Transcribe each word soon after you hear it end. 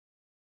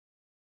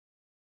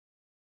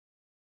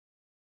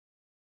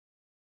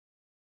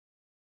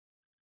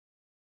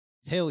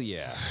Hell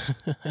yeah.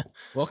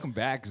 Welcome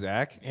back,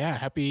 Zach. Yeah,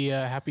 happy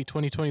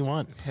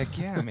 2021. Heck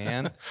yeah,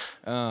 man.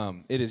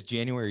 It is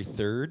January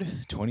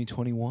 3rd,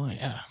 2021.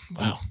 Yeah,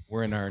 wow.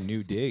 We're in our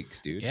new digs,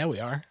 dude. Yeah, we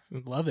are.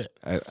 Love it.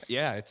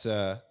 It's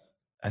I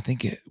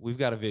think we've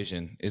got a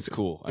vision. It's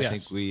cool. I think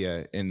Yes.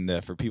 we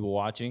for people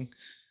watching,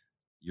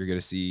 you'll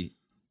see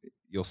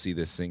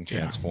this thing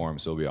transform.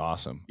 So it'll be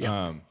awesome.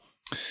 Yeah.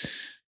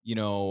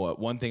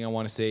 One thing I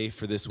want to say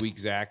for this week,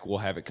 Zach, we'll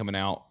have it coming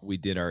out. We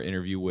did our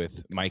interview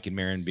with Mike and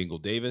Marin Bingle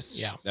Davis.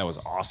 Yeah. That was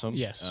awesome.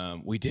 Yes.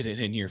 We did it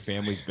in your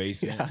family's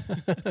basement.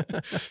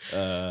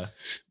 Yeah.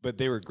 But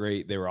they were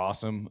great. They were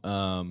awesome.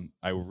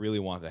 I really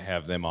want to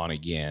have them on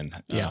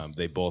again. Yeah.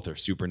 They both are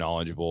super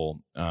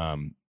knowledgeable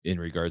in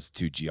regards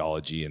to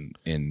geology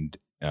and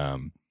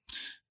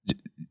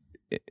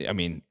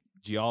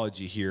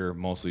geology here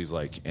mostly is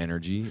like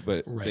energy,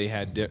 but Right.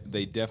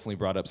 they definitely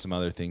brought up some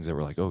other things that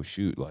were like, oh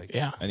shoot, like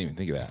Yeah. I didn't even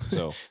think of that.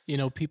 So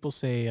People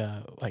say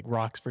like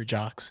rocks for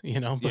jocks,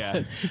 but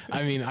Yeah.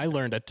 I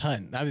learned a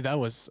ton. That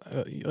was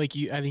I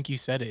think you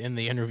said it in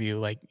the interview,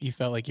 like you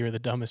felt like you were the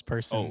dumbest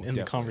person in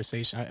definitely. the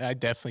conversation. I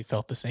definitely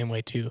felt the same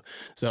way too.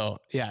 So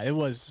yeah, it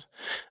was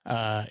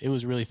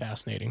really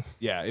fascinating.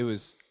 yeah, it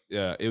was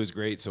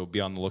great. So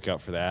be on the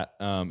lookout for that.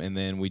 And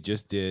then we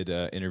just did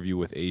an interview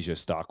with Asia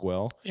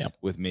Stockwell Yep.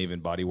 with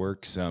Maven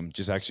Bodyworks,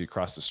 just actually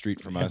across the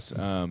street from us.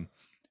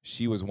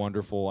 She was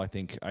wonderful. I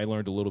think I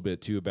learned a little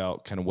bit too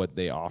about kind of what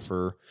they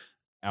offer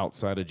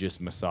outside of just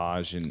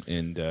massage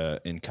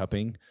and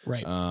cupping.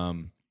 Right.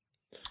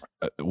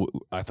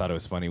 I thought it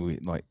was funny. We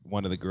like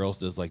one of the girls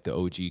does like the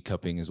OG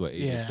cupping is what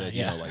Asia Yeah, said,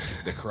 yeah. like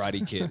the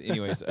Karate Kid.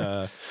 Anyways,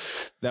 that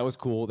was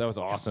cool. That was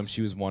awesome.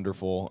 She was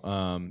wonderful.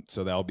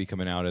 So that'll be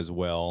coming out as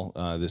well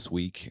this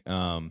week.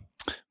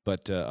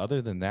 But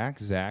other than that,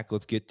 Zach,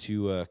 let's get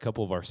to a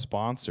couple of our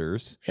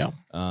sponsors. Yeah.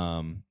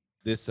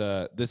 This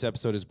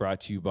episode is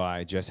brought to you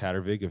by Jess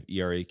Hattervig of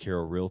ERA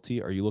Carroll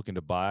Realty. Are you looking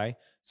to buy,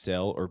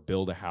 sell, or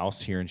build a house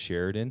here in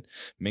Sheridan?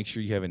 Make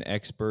sure you have an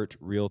expert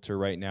realtor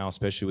right now,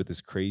 especially with this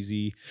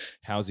crazy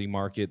housing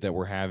market that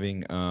we're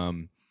having.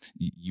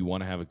 You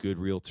want to have a good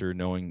realtor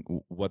knowing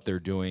what they're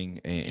doing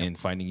and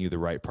finding you the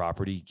right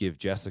property. Give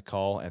Jess a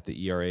call at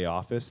the ERA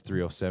office,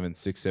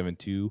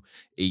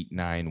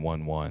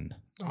 307-672-8911.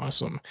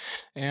 Awesome.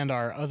 And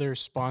our other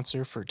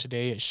sponsor for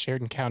today is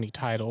Sheridan County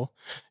Title.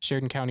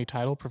 Sheridan County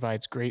Title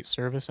provides great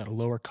service at a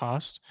lower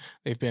cost.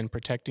 They've been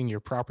protecting your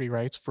property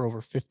rights for over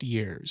 50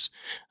 years.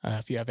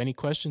 If you have any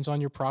questions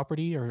on your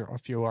property or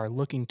if you are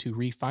looking to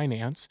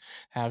refinance,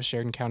 have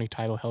Sheridan County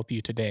Title help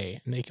you today.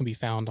 And they can be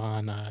found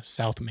on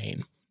South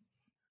Main.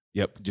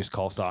 Yep, just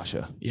call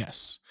Sasha.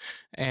 Yes.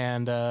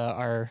 And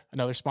our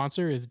another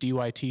sponsor is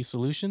DYT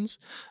Solutions,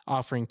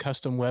 offering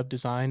custom web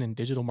design and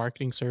digital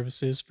marketing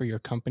services for your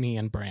company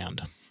and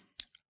brand.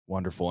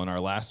 Wonderful. And our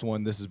last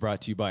one, this is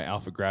brought to you by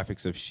Alpha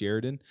Graphics of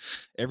Sheridan.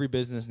 Every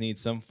business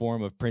needs some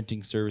form of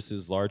printing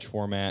services, large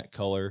format,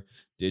 color,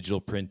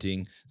 digital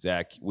printing.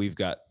 Zach, we've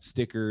got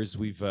stickers.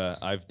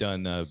 I've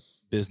done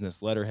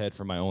business letterhead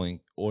for my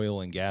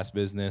oil and gas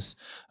business.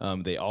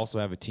 They also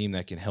have a team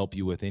that can help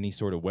you with any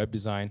sort of web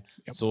design,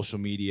 social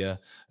media,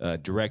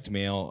 direct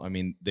mail. I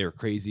mean, they're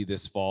crazy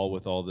this fall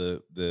with all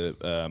the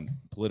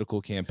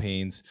political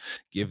campaigns.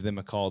 Give them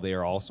a call. They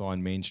are also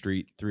on Main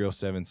Street,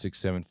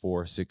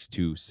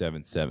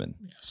 307-674-6277.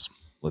 Yes.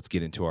 Let's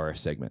get into our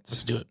segments.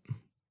 Let's do it.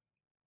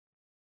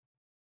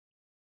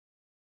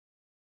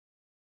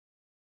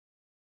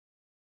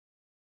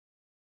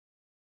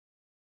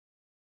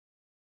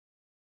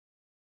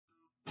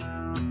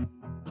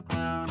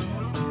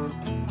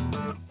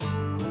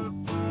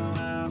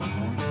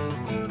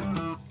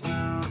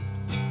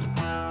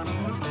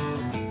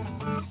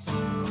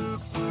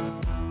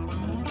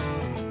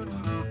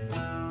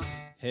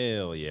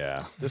 Hell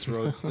yeah. This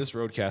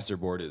Roadcaster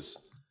board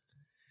is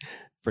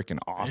freaking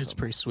awesome. It's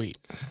pretty sweet.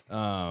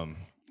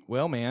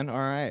 Well, man, all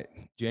right.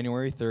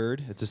 January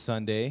 3rd, it's a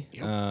Sunday.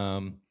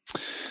 Yep.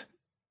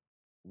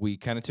 We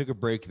kind of took a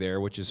break there,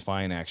 which is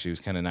fine, actually. It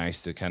was kind of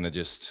nice to kind of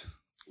just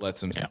let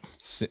some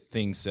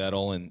things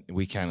settle, and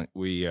we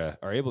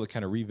are able to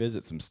kind of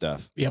revisit some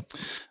stuff. Yep.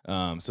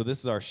 So this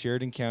is our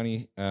Sheridan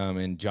County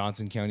and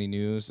Johnson County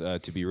news.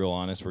 To be real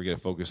honest, we're going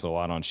to focus a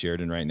lot on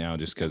Sheridan right now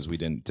just because we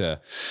didn't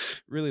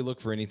really look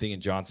for anything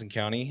in Johnson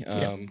County.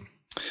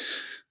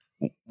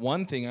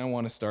 One thing I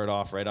want to start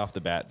off right off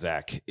the bat,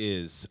 Zach,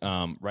 is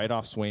right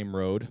off Swaim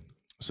Road.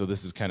 So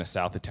this is kind of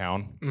south of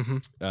town.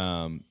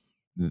 Mm-hmm.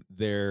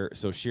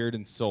 So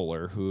Sheridan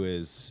Solar, who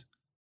is,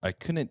 I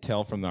couldn't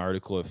tell from the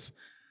article if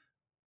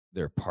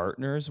they're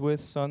partners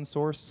with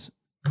SunSource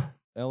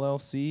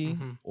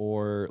LLC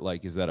or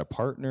like, is that a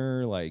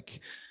partner? Like,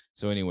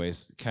 so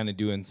anyways, kind of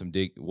doing some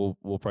we'll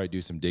probably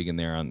do some digging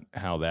there on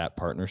how that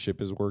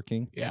partnership is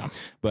working. Yeah.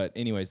 But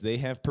anyways, they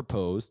have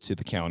proposed to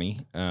the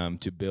county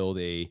to build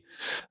they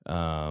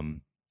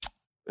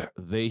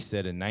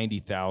said a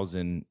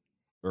 90,000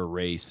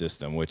 array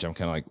system, which I'm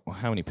kind of like, well,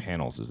 how many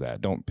panels is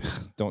that?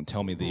 Don't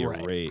tell me the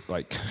Right. array,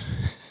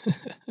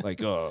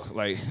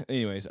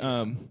 anyways,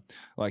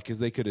 like, cause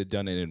they could have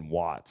done it in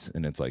watts,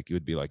 and it's like, it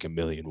would be like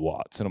 1,000,000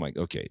 watts. And I'm like,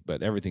 okay,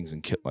 but everything's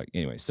in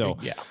anyway. So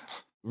Yeah.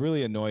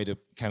 really annoyed to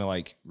kind of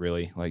like,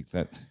 really like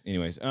that.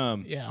 Anyways,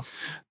 Yeah.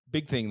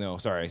 big thing though,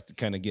 sorry,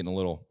 kind of getting a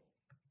little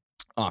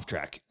off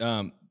track.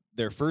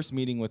 Their first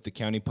meeting with the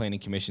county planning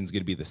commission is going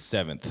to be the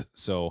 7th.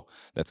 So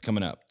that's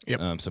coming up.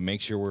 Yep. So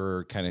make sure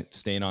we're kind of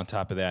staying on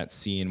top of that,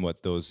 seeing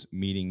what those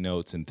meeting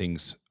notes and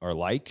things are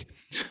like.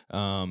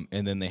 And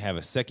then they have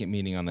a second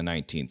meeting on the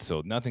 19th.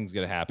 So nothing's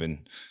going to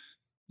happen,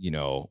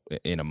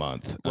 in a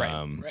month.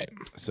 Right.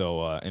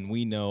 So, and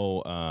we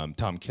know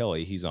Tom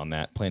Kelly, he's on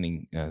that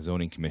planning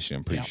zoning commission,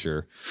 I'm pretty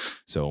sure.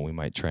 So we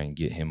might try and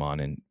get him on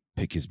and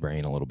pick his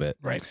brain a little bit.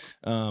 Right.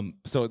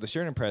 So the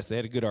Sheridan Press, they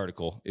had a good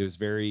article. It was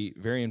very,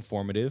 very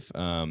informative.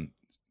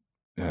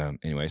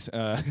 Anyways,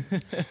 I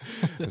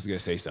was going to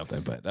say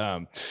something, but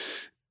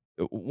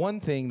one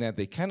thing that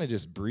they kind of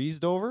just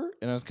breezed over,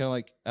 and I was kind of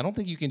like, I don't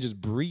think you can just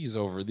breeze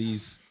over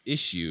these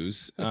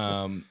issues.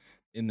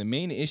 And the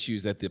main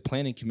issues that the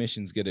planning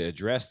commission's going to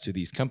address to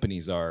these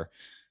companies are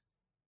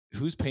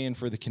who's paying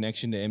for the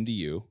connection to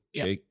MDU.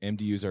 Yep. Okay,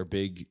 MDU is our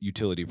big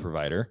utility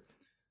provider.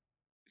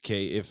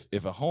 Okay,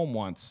 if a home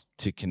wants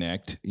to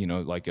connect,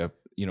 like a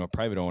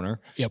private owner,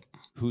 Yep.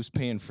 who's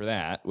paying for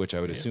that? Which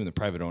I would assume the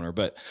private owner,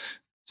 but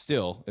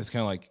still, it's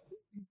kind of like,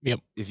 Yep.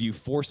 if you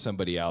force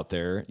somebody out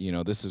there,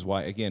 this is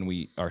why,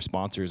 again, our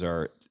sponsors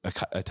are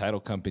a title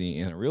company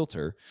and a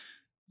realtor.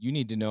 You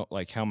need to know,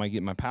 like, how am I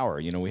getting my power?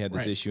 We had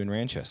this issue in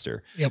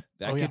Manchester. Yep.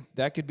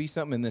 That could be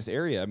something in this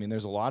area. I mean,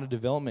 there's a lot of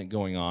development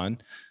going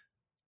on.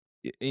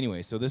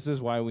 Anyway, so this is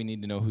why we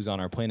need to know who's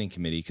on our planning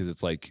committee, because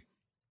it's like,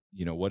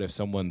 what if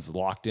someone's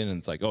locked in and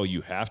it's like, oh,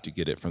 you have to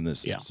get it from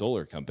this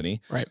solar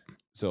company. Right.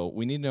 So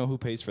we need to know who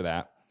pays for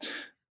that.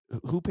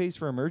 Who pays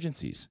for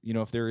emergencies?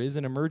 If there is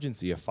an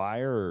emergency, a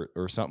fire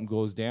or something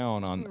goes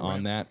down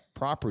on that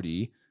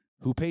property,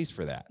 who pays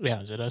for that? Yeah.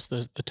 Is it us,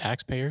 the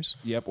taxpayers?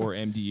 Yep. Or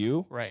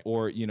MDU. Right.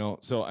 Or,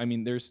 so, I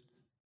mean, there's,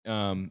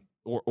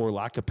 or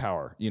lack of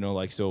power,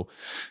 so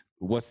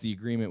what's the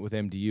agreement with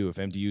MDU? If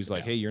MDU is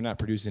like, hey, you're not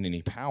producing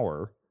any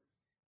power,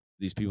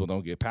 these people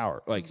don't get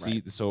power. Like,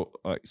 see, so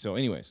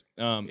anyways,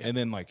 and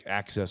then like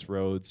access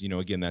roads,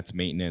 again, that's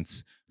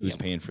maintenance. Who's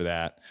paying for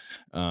that?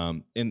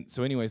 And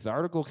so anyways, the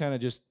article kind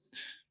of just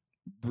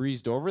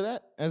breezed over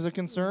that as a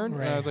concern.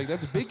 Right. And I was like,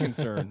 that's a big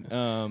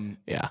concern.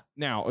 Yeah.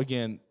 Now,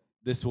 again,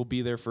 this will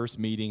be their first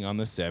meeting on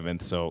the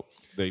 7th. So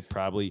there's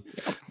probably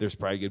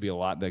going to be a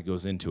lot that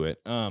goes into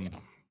it.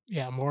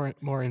 Yeah.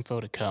 More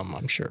info to come,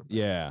 I'm sure.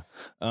 Yeah.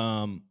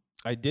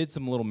 I did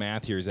some little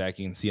math here, Zach,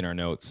 you can see in our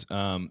notes.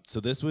 So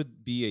this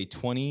would be a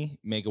 20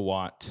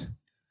 megawatt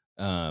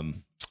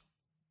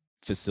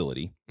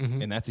facility,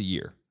 Mhm. and that's a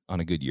year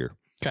on a good year.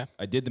 Okay.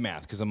 I did the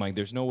math because I'm like,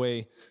 there's no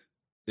way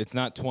it's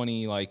not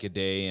 20 like a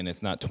day and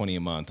it's not 20 a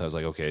month. I was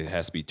like, okay, it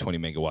has to be 20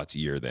 megawatts a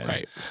year then.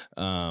 Right.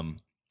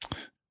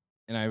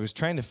 And I was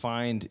trying to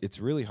find, it's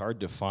really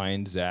hard to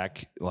find,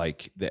 Zach,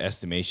 like the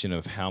estimation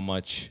of how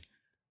much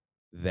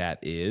that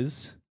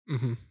is.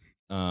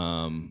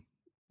 Mm-hmm.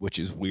 Which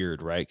is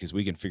weird, right? Because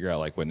we can figure out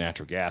like what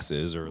natural gas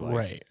is or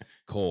like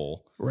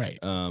coal. Right.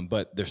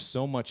 But there's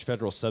so much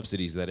federal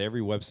subsidies that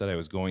every website I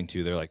was going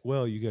to, they're like,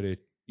 well, you got to,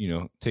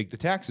 take the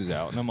taxes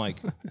out. And I'm like,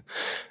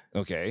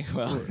 okay,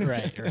 well,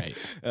 right.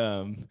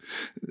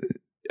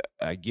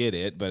 I get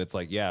it, but it's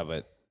like, yeah,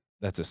 but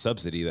that's a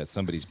subsidy that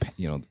somebody's,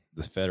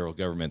 the federal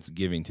government's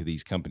giving to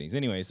these companies.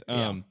 Anyways,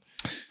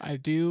 I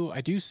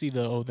do see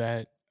though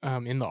that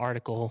in the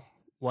article,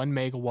 1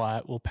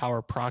 megawatt will power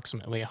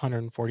approximately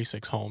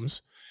 146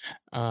 homes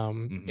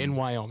in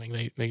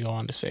Wyoming. They go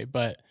on to say,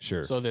 but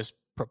sure. So this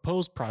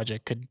proposed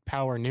project could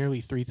power nearly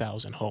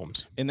 3,000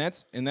 homes. And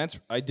that's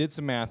I did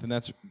some math, and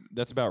that's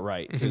about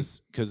right,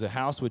 because a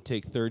house would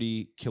take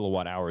 30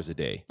 kilowatt hours a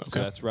day. Okay. So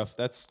that's rough.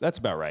 That's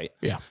about right.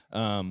 Yeah.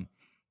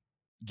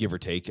 Give or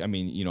take. I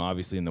mean,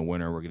 obviously in the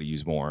winter we're going to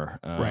use more.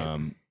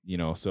 Right.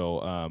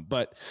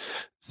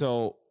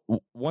 So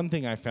one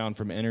thing I found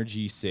from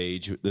Energy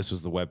Sage, this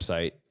was the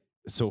website.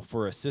 So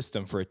for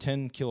a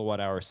 10 kilowatt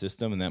hour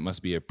system, and that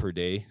must be a per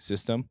day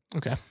system.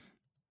 Okay.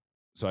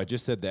 So I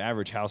just said the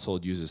average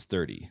household uses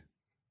 30.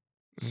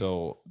 Mm-hmm.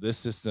 So this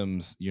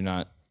system's,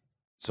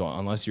 so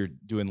unless you're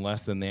doing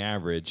less than the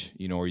average,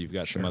 or you've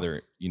got some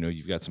other,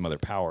 you've got some other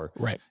power.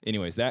 Right.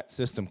 Anyways, that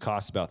system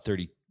costs about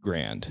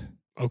 $30,000.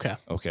 Okay.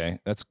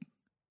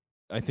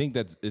 I think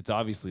it's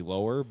obviously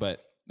lower,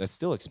 but that's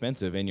still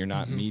expensive, and you're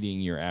not meeting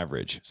your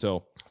average.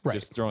 So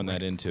just throwing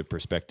that into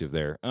perspective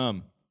there.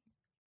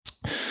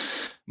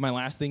 My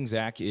last thing,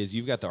 Zach, is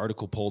you've got the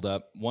article pulled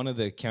up. One of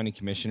the county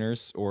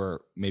commissioners,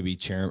 or maybe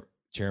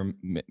chairmen,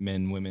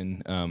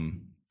 women,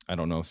 I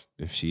don't know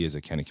if she is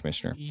a county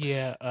commissioner.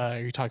 Yeah.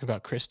 You're talking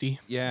about Christy?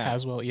 Yeah.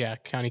 Haswell. Yeah.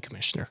 County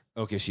commissioner.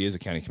 Okay. She is a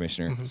county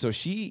commissioner. Mm-hmm. So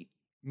she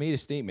made a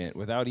statement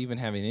without even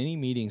having any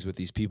meetings with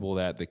these people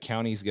that the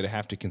county is going to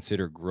have to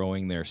consider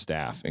growing their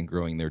staff and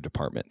growing their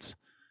departments.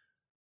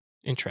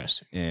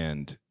 Interesting.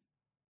 And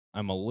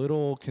I'm a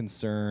little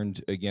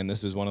concerned. Again,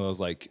 this is one of those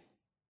like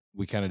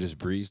we kind of just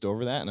breezed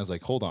over that, and I was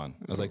like, hold on.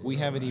 I was like, we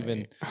haven't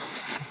even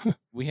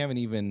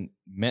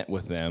met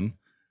with them.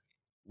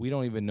 We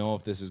don't even know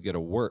if this is going to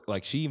work.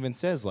 Like she even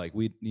says, like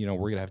we're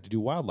going to have to do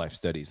wildlife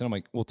studies, and I'm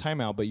like, well,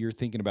 time out. But you're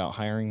thinking about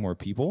hiring more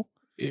people,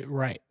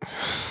 right?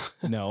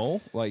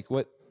 No, like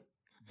what?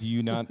 Do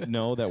you not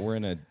know that we're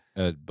in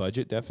a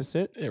budget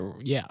deficit?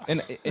 Yeah,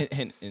 and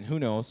who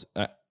knows?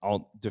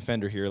 I'll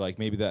defend her here. Like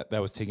maybe that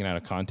was taken out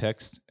of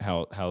context.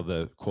 How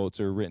the quotes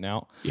are written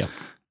out. Yep.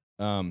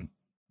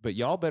 But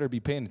y'all better be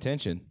paying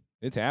attention.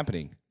 It's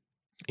happening.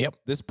 Yep.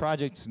 This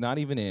project's not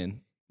even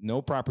in.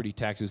 No property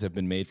taxes have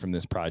been made from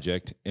this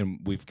project, and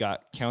we've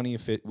got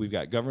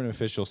government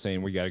officials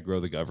saying we got to grow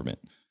the government.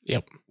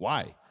 Yep.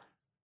 Why?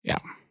 Yeah.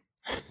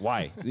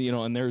 Why?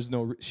 And there's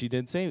no. She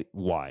didn't say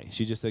why.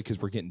 She just said because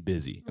we're getting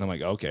busy, and I'm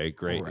like, okay,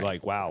 great. Right.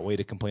 Like, wow, way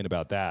to complain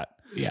about that.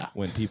 Yeah.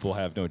 When people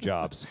have no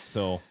jobs.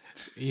 So.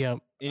 Yeah.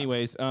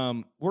 Anyways,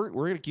 we're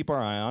gonna keep our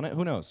eye on it.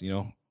 Who knows?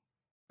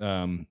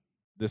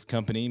 This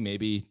company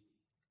maybe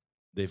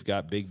they've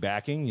got big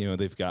backing.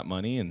 They've got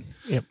money, and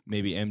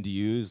maybe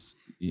MDUs.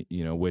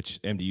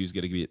 Which MDUs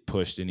got to get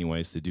pushed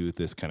anyways to do with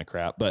this kind of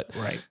crap. But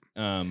right.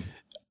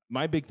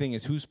 My big thing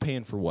is who's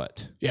paying for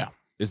what. Yeah.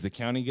 Is the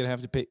county gonna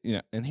have to pay?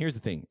 And here's the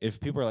thing: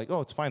 if people are like,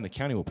 "Oh, it's fine, the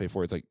county will pay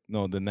for it," it's like,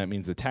 no, then that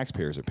means the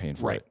taxpayers are paying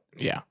for it.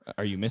 Yeah.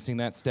 Are you missing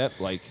that step?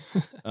 Like,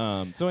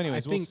 so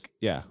anyways,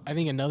 I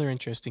think another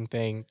interesting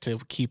thing to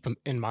keep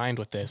in mind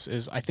with this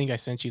is I think I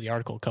sent you the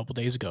article a couple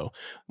days ago.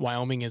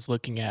 Wyoming is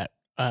looking at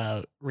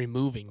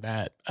removing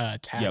that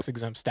tax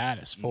exempt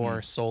status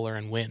for solar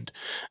and wind.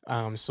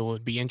 So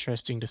it'd be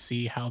interesting to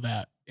see how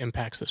that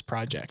impacts this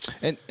project.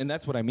 And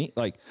that's what I mean.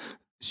 Like,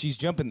 she's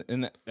jumping,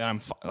 and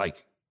I'm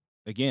like.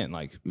 Again,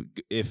 like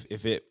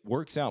if it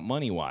works out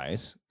money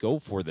wise, go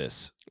for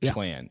this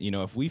plan.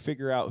 If we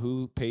figure out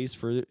who pays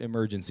for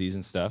emergencies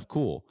and stuff,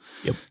 cool.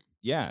 Yep.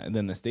 Yeah. And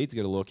then the state's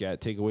going to look at,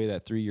 take away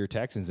that 3-year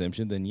tax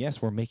exemption. Then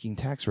yes, we're making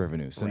tax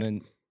revenues. Right.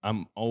 And then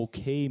I'm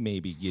okay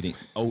maybe getting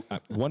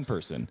one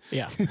person.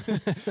 Yeah.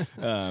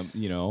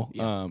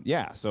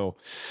 Yeah. So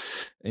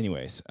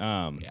anyways,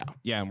 and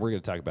we're going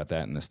to talk about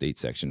that in the state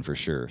section for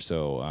sure.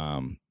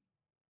 So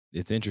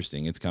it's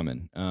interesting. It's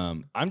coming.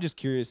 I'm just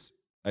curious.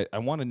 I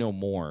want to know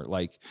more,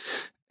 like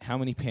how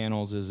many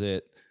panels is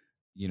it?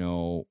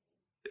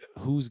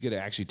 Who's going to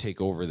actually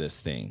take over this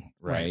thing,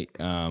 right?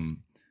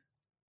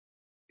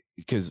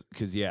 Because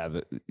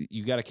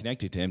you got to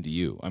connect it to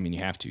MDU. I mean, you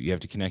have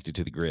to connect it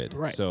to the grid,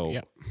 right? So,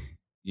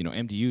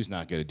 MDU is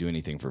not going to do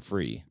anything for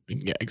free.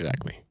 Yeah,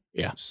 exactly.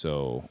 Yeah.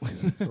 So,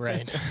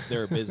 right,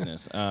 they're a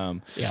business.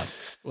 Yeah.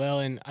 Well,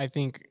 and I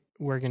think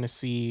we're going to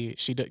see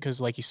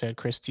because like you said,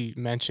 Christy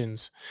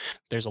mentions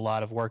there's a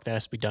lot of work that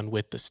has to be done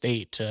with the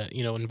state to,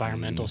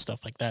 environmental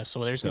stuff like that.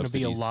 So there's going to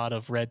be a lot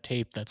of red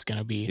tape that's going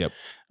to be,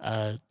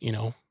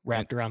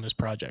 wrapped around this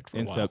project for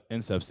a while.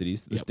 And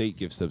subsidies. The state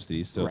gives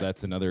subsidies. So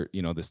that's another,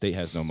 the state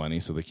has no money,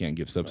 so they can't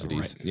give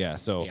subsidies. Right. Yeah.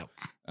 So,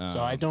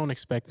 so I don't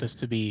expect this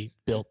to be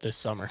built this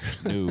summer.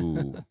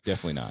 No,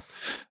 definitely not.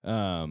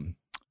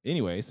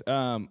 Anyways,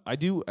 I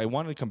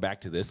wanted to come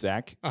back to this,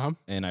 Zach,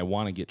 and I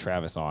want to get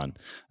Travis on,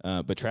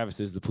 but Travis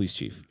is the police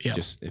chief. Yeah.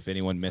 Just if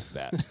anyone missed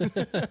that.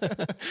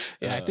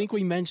 I think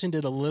we mentioned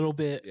it a little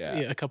bit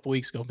a couple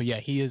weeks ago, but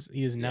he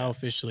is now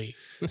officially.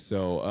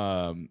 So,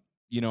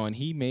 and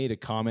he made a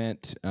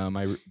comment,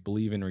 I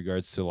believe in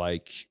regards to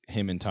like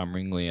him and Tom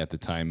Ringley at the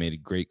time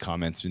made great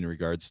comments in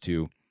regards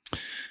to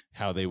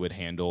how they would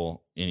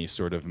handle any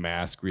sort of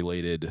mask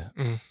related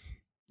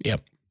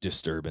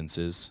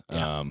disturbances.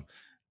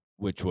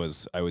 Which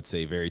was, I would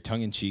say, very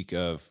tongue-in-cheek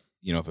of,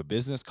 if a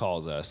business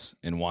calls us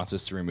and wants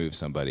us to remove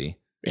somebody,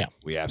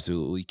 we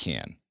absolutely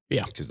can.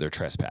 Yeah. Because they're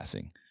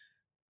trespassing.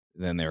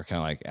 Then they were kind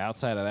of like,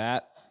 outside of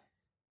that,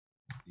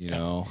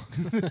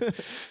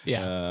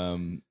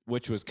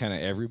 which was kind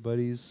of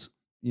everybody's,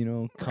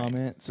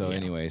 comment. So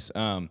anyways,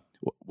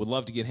 would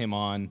love to get him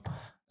on.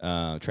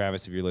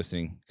 Travis, if you're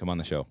listening, come on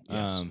the show.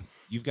 Yes.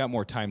 You've got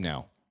more time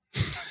now.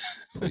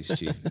 Police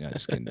chief. No,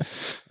 just kidding.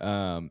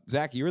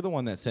 Zach, you were the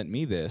one that sent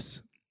me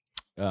this.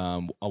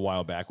 A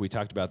while back, we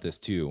talked about this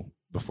too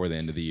before the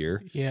end of the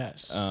year.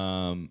 Yes.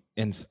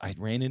 And I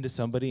ran into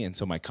somebody, and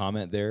so my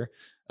comment there.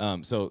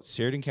 So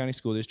Sheridan County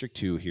School District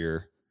 2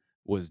 here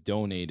was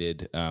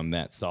donated.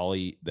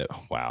 The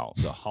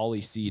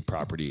Holly Seed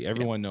property.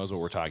 Everyone knows what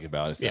we're talking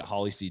about. It's that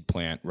Holly Seed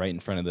plant right in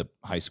front of the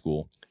high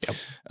school. Yep.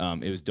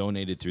 It was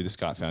donated through the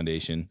Scott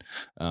Foundation,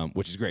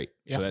 which is great.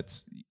 Yep. So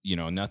that's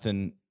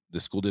nothing.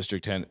 The school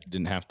district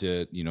didn't have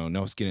to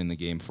no skin in the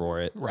game for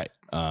it. Right.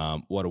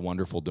 What a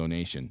wonderful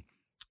donation.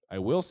 I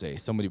will say,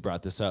 somebody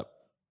brought this up.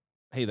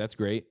 Hey, that's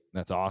great.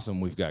 That's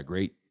awesome. We've got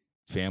great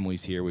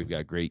families here. We've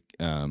got great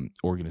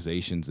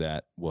organizations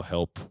that will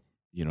help,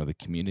 the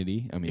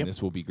community. I mean,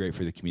 this will be great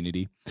for the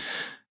community.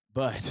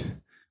 But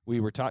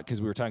we were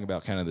talking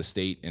about kind of the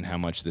state and how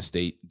much the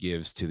state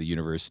gives to the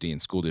university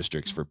and school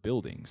districts for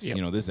buildings.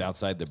 Yep. This is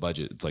outside the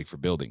budget. It's like for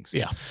buildings.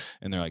 Yeah.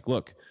 And they're like,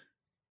 look,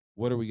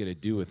 what are we going to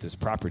do with this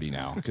property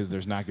now? Because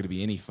there's not going to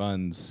be any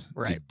funds to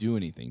Right. do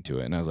anything to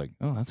it. And I was like,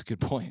 oh, that's a good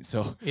point.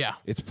 So Yeah.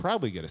 it's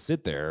probably going to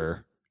sit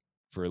there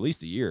for at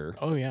least a year.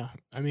 Oh yeah.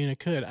 I mean, it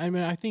could. I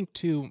mean, I think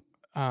too.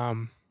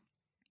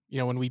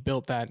 When we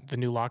built the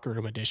new locker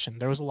room addition,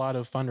 there was a lot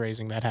of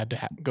fundraising that had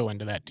to go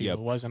into that too. Yep. It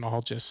wasn't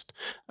all just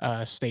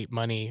state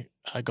money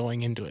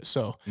going into it.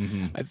 So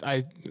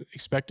I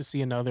expect to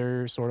see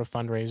another sort of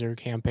fundraiser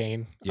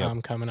campaign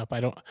coming up.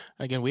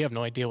 We have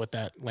no idea what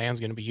that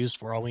land's going to be used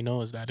for. All we know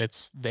is that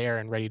it's there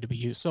and ready to be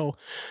used. So,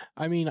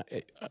 I mean,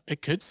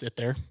 it could sit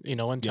there,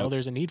 until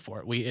there's a need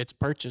for it. It's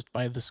purchased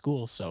by the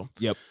school. So,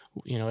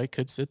 it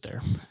could sit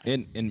there.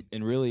 And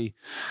really,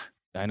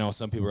 I know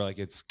some people are like,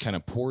 it's kind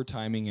of poor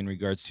timing in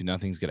regards to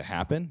nothing's going to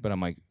happen, but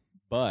I'm like,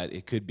 but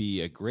it could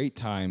be a great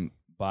time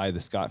by the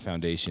Scott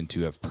Foundation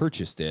to have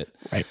purchased it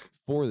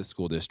for the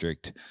school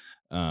district,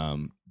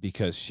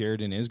 because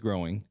Sheridan is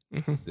growing.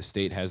 The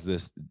state has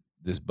this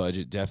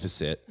budget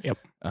deficit.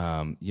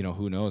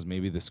 Who knows?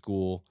 Maybe the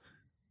school,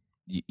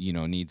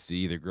 needs to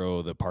either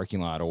grow the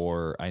parking lot,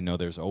 or I know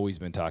there's always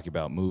been talk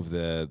about move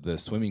the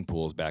swimming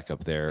pools back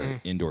up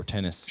there, indoor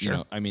tennis.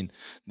 Sure. I mean,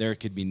 there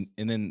could be,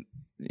 and then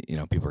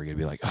people are going to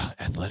be like, oh,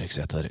 athletics.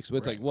 But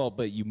it's like, well,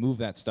 but you move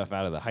that stuff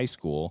out of the high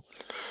school,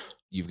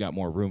 you've got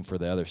more room for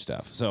the other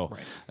stuff. So,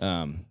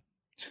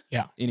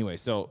 anyway,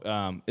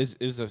 so it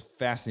was a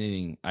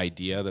fascinating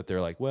idea that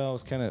they're like, well,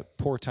 it's kind of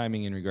poor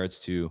timing in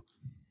regards to,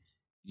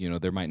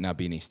 there might not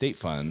be any state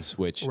funds,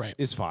 which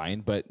is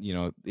fine, but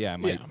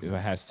it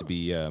has to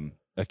be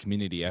a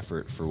community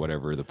effort for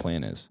whatever the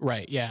plan is.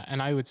 Right. Yeah.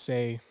 And I would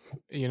say,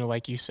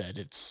 like you said,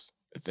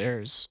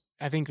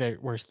 I think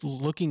that we're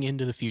looking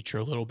into the future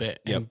a little bit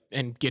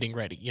and getting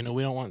ready.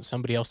 We don't want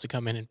somebody else to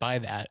come in and buy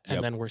that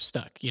and then we're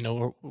stuck,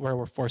 where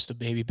we're forced to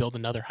maybe build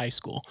another high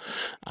school.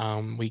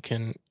 We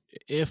can,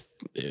 if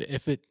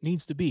it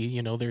needs to be,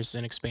 there's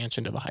an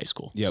expansion to the high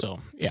school. So,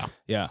 yeah.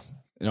 Yeah.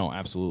 No,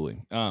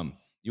 absolutely.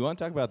 You want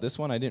to talk about this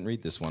one? I didn't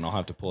read this one. I'll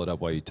have to pull it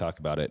up while you talk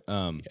about it.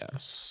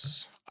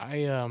 Yes.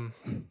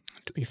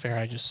 To be fair,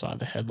 I just saw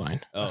the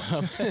headline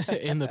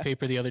in the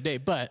paper the other day,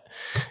 but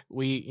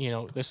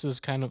this has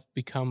kind of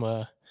become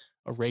a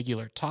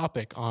regular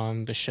topic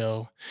on the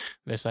show,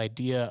 this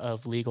idea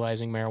of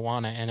legalizing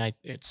marijuana. And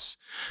it's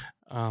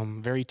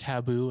very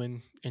taboo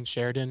in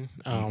Sheridan,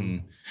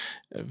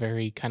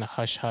 very kind of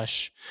hush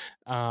hush.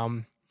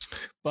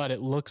 But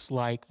it looks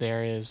like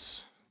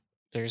there's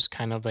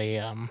kind of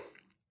a,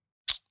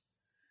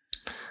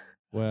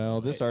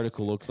 well, this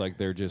article looks like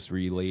they're just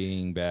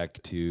relaying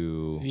back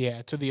to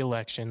the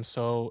election.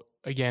 So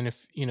again,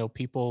 if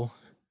people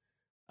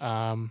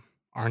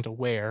aren't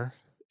aware,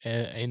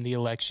 in the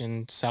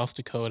election, South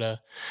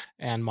Dakota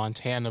and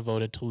Montana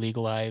voted to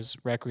legalize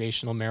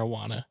recreational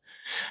marijuana.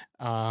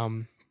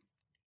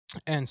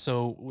 And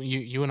so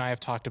you and I have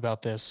talked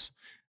about this.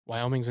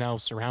 Wyoming's now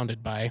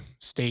surrounded by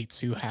states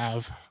who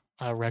have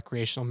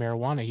recreational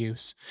marijuana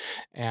use,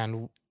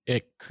 and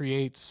it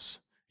creates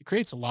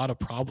a lot of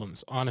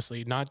problems,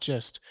 honestly, not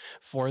just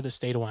for the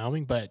state of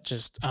Wyoming, but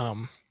just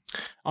on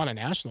a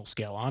national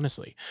scale,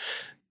 honestly.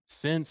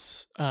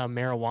 Since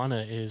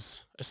marijuana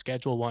is a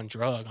Schedule I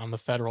drug on the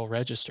Federal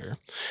Register,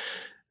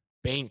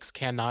 banks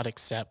cannot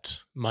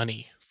accept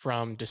money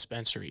from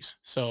dispensaries.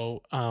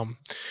 So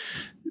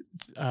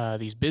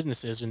these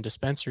businesses and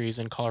dispensaries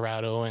in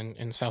Colorado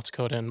and South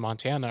Dakota and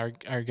Montana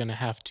are going to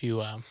have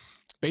to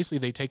basically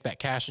they take that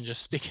cash and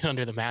just stick it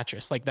under the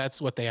mattress. Like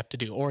that's what they have to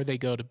do. Or they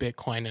go to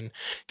Bitcoin and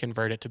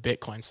convert it to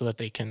Bitcoin so that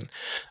they can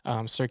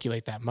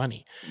circulate that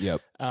money.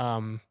 Yep.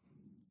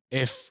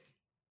 If,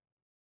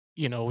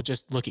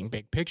 just looking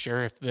big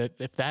picture, if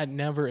that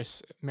never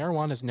is,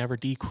 marijuana is never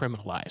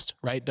decriminalized,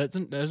 right?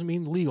 Doesn't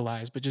mean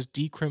legalized, but just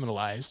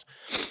decriminalized.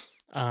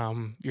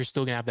 You're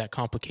still gonna have that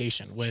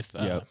complication with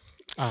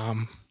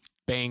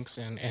banks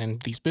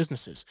and these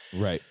businesses.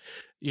 Right.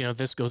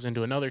 This goes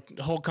into another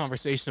whole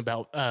conversation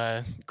about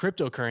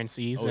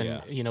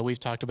cryptocurrencies. We've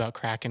talked about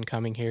Kraken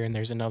coming here, and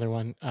there's another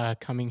one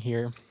coming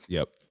here.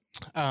 Yep.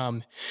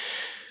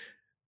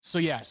 So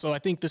I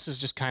think this is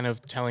just kind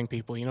of telling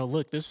people,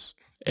 look,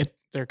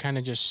 they're kind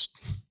of just,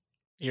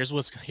 here's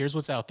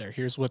what's out there.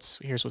 Here's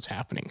what's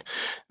happening.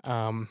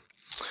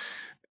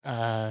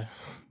 Let's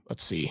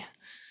see.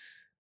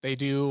 They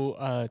do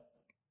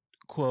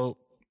quote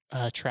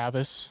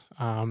Travis,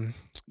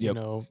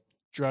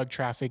 drug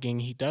trafficking.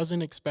 He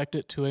doesn't expect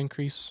it to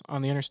increase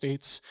on the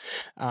interstates.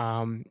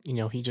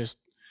 He just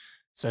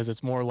says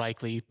it's more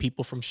likely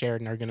people from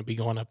Sheridan are going to be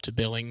going up to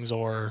Billings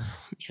or,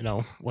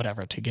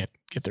 whatever to get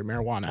their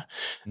marijuana.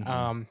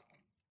 Mm-hmm.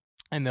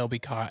 And they'll be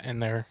caught in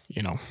their,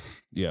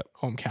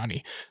 home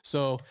county.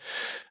 So,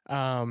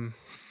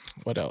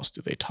 what else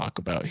do they talk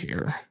about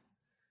here?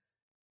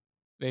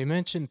 They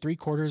mentioned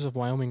 3/4 of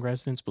Wyoming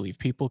residents believe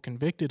people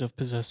convicted of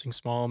possessing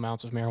small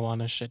amounts of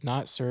marijuana should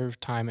not serve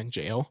time in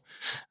jail.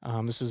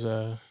 This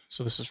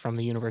is from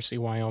the University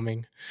of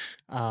Wyoming.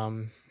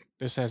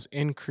 This has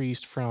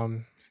increased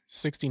from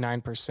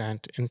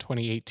 69% in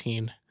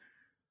 2018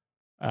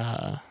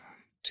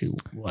 to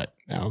what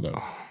now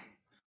though?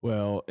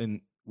 Well,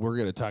 and we're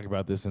going to talk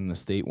about this in the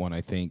state one. I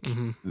think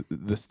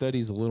the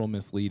study's a little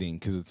misleading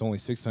because it's only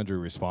 600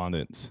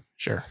 respondents.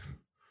 Sure.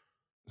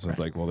 So it's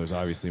like, well, there's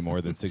obviously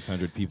more than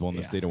 600 people in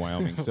the state of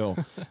Wyoming. So,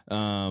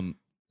 and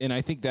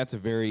I think that's a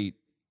very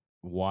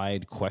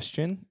wide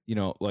question, you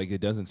know, like it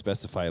doesn't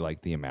specify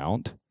like the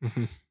amount,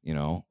 you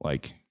know,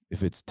 like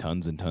if it's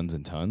tons and tons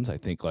and tons, I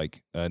think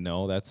like,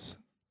 no, that's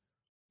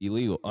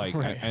illegal. Like,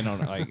 right. I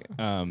don't like,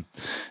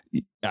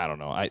 I don't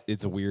know.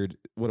 It's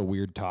what a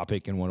weird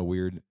topic and what a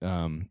weird,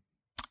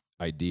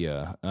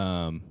 idea.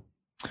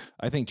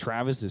 I think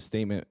Travis's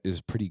statement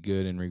is pretty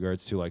good in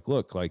regards to like,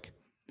 look, like,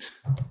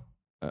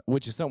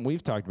 which is something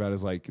we've talked about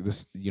is like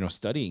this, you know,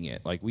 studying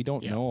it. Like we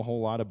don't know a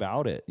whole lot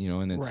about it, you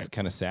know, and it's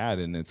kind of sad.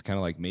 And it's kind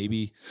of like,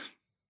 maybe,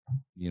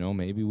 you know,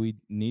 maybe we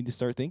need to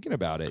start thinking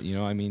about it, you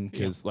know, I mean,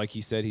 cause like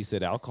he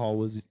said alcohol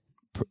was,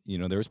 you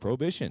know, there was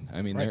prohibition.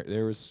 I mean,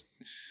 there was,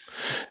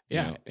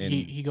 yeah. You know, and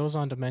he goes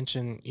on to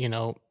mention, you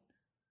know,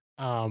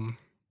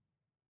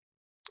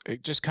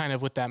 just kind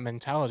of with that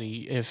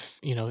mentality, if,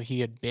 you know,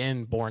 he had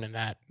been born in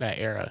that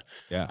era,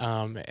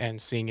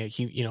 and seeing it,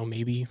 he, you know,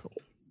 maybe,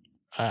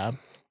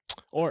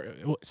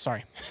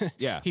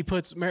 he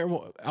puts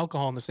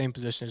alcohol in the same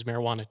position as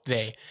marijuana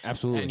today.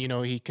 Absolutely. And, you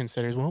know, he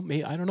considers, well,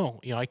 I don't know,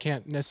 you know, I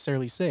can't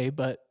necessarily say,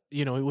 but,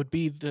 you know, it would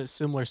be the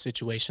similar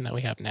situation that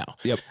we have now.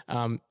 Yep.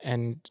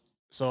 And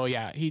so,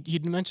 yeah, he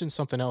mentioned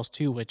something else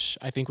too, which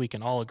I think we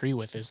can all agree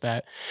with, is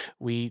that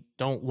we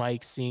don't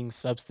like seeing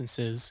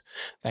substances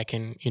that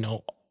can, you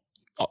know,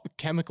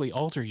 chemically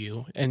alter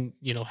you and,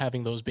 you know,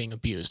 having those being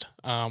abused.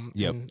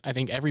 And I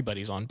think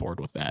everybody's on board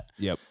with that.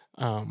 Yep.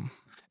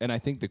 And I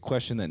think the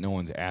question that no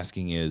one's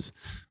asking is,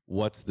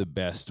 what's the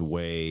best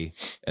way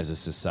as a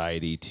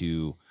society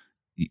to,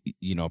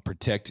 you know,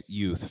 protect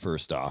youth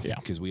first off?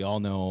 Because we all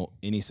know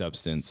any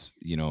substance,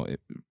 you know,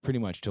 pretty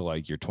much till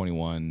like you're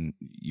 21,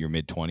 your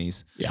mid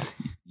 20s. Yeah.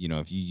 You know,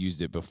 if you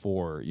used it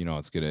before, you know,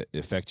 it's going to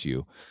affect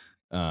you.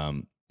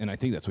 And I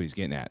think that's what he's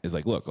getting at is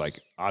like, look, like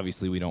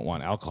obviously we don't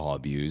want alcohol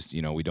abused,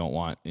 you know, we don't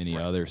want any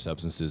other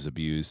substances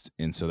abused.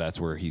 And so that's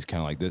where he's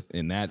kind of like this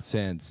in that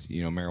sense,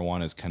 you know,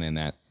 marijuana is kind of in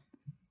that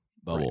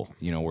bubble,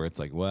 you know, where it's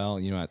like, well,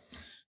 you know,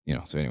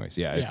 so anyways,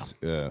 it's,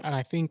 and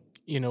I think,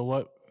 you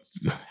know,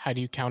 how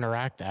do you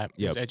counteract that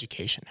is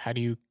education. How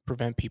do you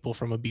prevent people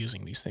from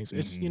abusing these things?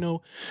 It's, you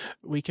know,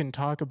 we can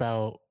talk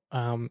about,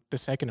 the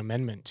Second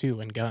Amendment too,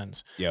 and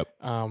guns. Yep.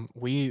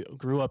 We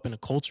grew up in a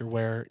culture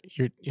where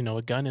you know,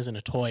 a gun isn't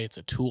a toy, it's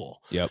a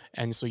tool. Yep.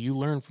 And so you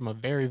learn from a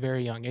very,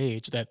 very young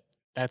age that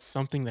that's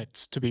something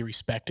that's to be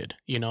respected.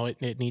 You know,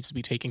 it needs to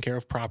be taken care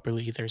of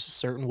properly. There's a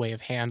certain way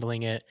of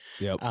handling it.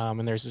 Yep.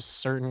 And there's a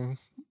certain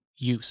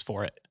use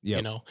for it,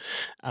 you know?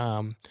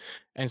 And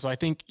so I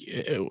think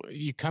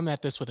you come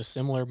at this with a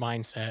similar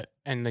mindset,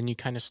 and then you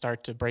kind of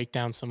start to break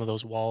down some of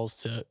those walls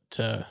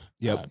to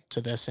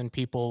this, and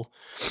people,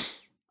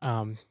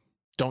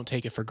 don't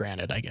take it for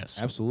granted, I guess.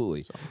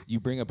 Absolutely. So. You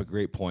bring up a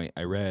great point.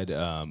 I read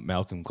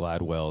Malcolm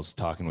Gladwell's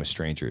Talking with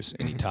Strangers,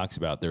 and he talks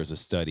about there's a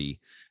study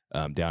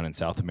down in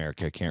South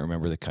America. I can't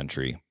remember the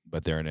country,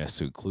 but they're in a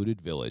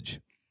secluded village,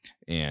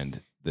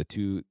 and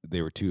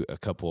a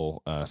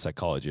couple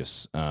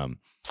psychologists, and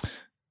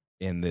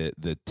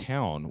the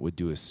town would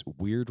do a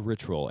weird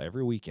ritual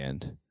every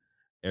weekend.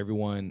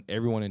 Everyone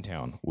in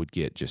town would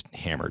get just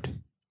hammered.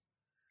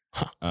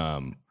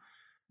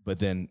 But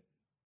then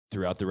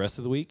throughout the rest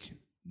of the week,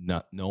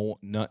 nothing,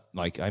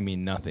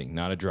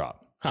 not a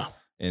drop. Huh.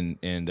 And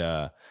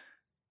it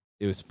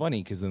was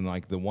funny because then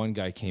like the one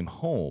guy came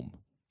home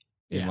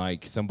and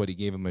like somebody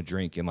gave him a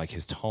drink, and like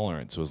his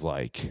tolerance was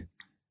like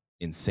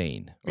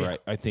insane. Right.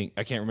 I think,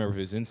 I can't remember if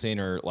it was insane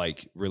or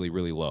like really,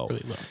 really low.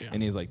 Really low. Yeah.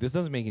 And he's like, this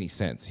doesn't make any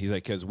sense. He's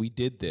like, cause we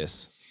did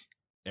this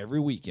every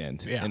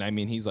weekend. Yeah. And I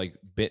mean, he's like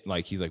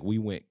we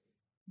went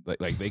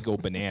like they go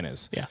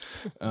bananas. Yeah.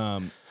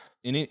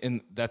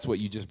 And that's what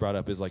you just brought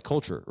up is like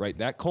culture, right?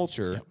 That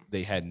culture,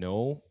 they had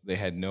no,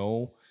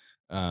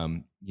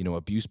 you know,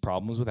 abuse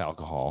problems with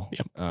alcohol.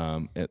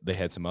 Yep. They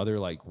had some other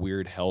like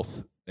weird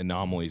health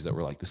anomalies that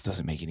were like, this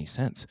doesn't make any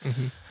sense.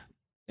 Mm-hmm.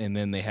 And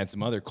then they had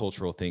some other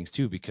cultural things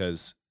too,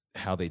 because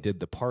how they did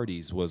the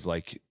parties was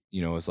like,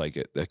 you know, it's like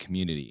a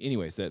community.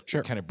 Anyways, that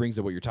kind of brings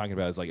up what you're talking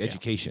about is like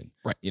education,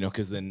 right? You know,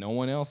 because then no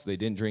one else, they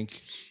didn't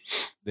drink,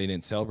 they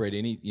didn't celebrate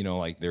any, you know,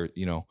 like they're,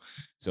 you know,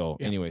 so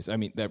anyways, I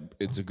mean, that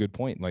it's a good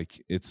point.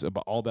 Like it's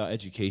all about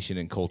education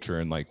and culture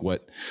and like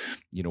what,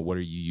 you know, what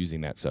are you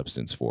using that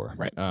substance for?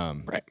 Right.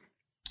 Right.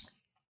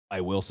 I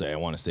will say, I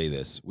want to say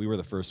this. We were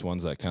the first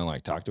ones that kind of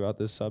like talked about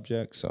this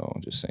subject. So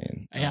I'm just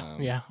saying.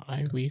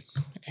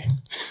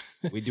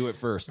 We do it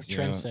first. We're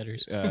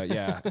trendsetters.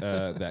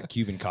 That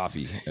Cuban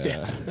coffee.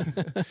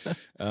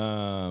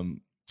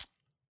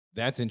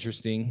 That's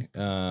interesting.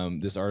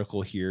 This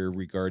article here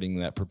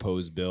regarding that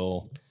proposed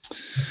bill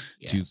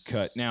to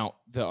cut. Now,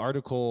 the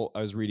article,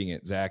 I was reading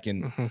it, Zach,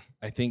 and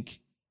I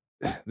think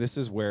this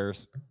is where,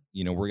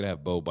 you know, we're going to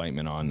have Bo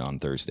Beitman on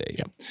Thursday.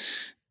 Yep.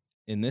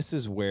 And this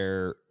is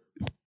where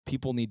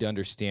people need to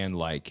understand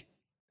like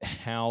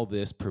how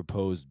this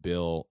proposed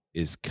bill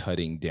is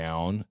cutting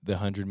down the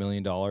 $100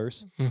 million.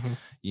 Mhm.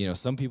 You know,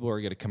 some people are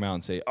going to come out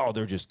and say, oh,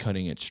 they're just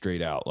cutting it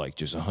straight out, like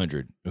just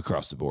 100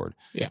 across the board.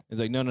 Yeah. It's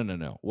like,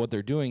 no. What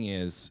they're doing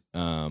is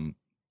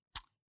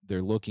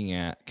they're looking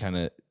at kind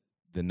of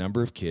the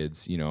number of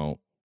kids, you know,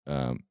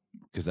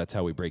 because that's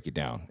how we break it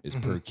down is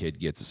per kid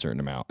gets a certain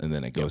amount and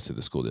then it goes to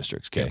the school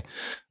districts. Okay. Yep.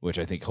 Which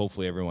I think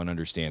hopefully everyone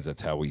understands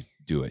that's how we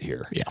do it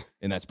here. Yeah.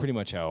 And that's pretty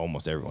much how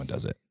almost everyone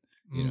does it.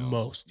 You know?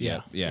 Most.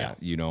 Yeah.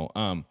 You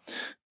know,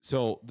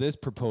 so this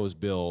proposed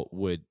bill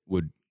would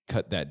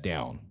cut that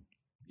down.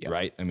 Yep.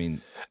 Right. I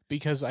mean,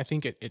 because I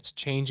think it's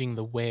changing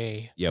the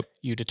way Yep.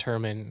 you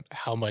determine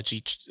how much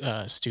each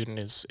student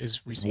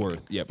is receiving.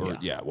 Worth. Yep. Or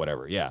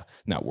whatever. Yeah.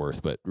 Not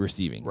worth, but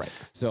receiving. Right.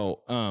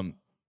 So,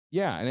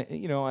 yeah, and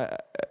you know,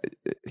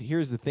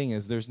 here's the thing: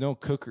 is there's no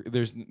cooker.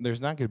 There's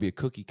not going to be a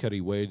cookie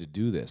cutty way to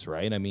do this,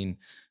 right? I mean,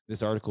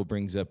 this article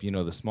brings up, you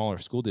know, the smaller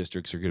school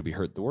districts are going to be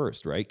hurt the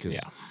worst, right? Because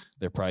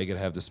they're probably going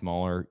to have the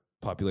smaller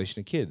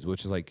population of kids,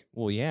 which is like,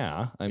 well,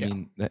 yeah. I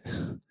mean,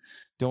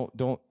 don't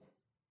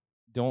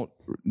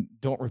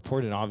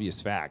report an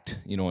obvious fact,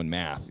 you know, in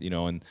math, you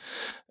know,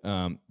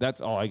 and that's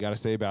all I got to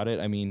say about it.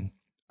 I mean,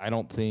 I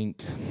don't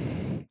think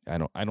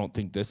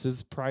this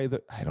is probably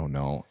I don't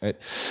know.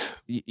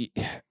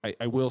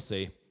 I will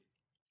say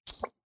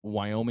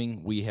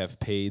Wyoming, we have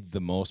paid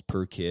the most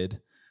per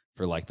kid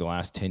for like the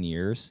last 10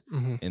 years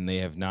and they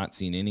have not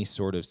seen any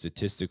sort of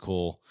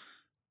statistical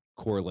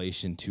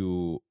correlation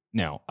to.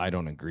 Now, I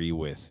don't agree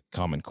with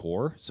Common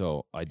Core,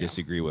 so I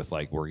disagree with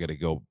like we're going to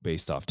go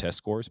based off test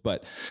scores,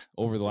 but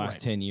over the last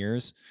 10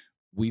 years,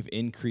 we've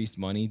increased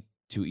money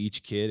to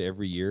each kid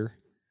every year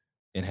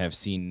and have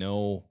seen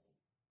no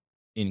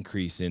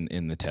increase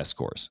in the test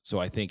scores. So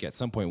I think at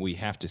some point we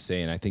have to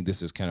say, and I think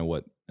this is kind of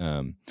what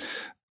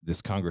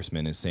this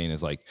congressman is saying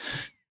is like,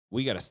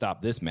 we got to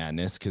stop this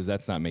madness because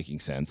that's not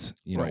making sense.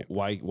 You know,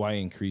 why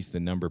increase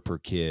the number per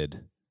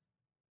kid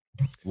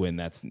when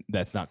that's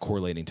not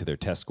correlating to their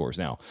test scores?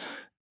 Now,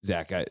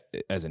 Zach,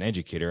 as an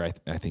educator,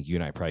 I think you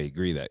and I probably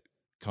agree that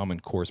Common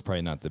Core is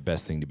probably not the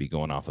best thing to be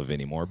going off of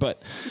anymore.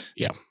 But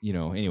you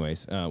know,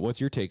 anyways,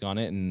 what's your take on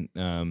it?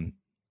 And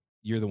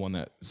you're the one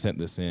that sent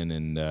this in,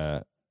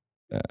 and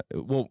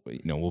well, you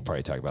know, we'll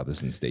probably talk about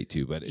this in state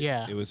too, but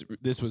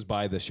this was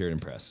by the Sheridan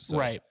Press. So.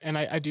 Right. And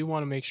I do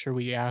want to make sure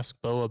we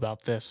ask Bo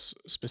about this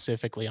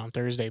specifically on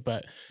Thursday,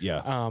 but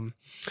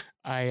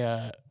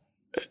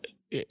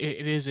it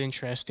is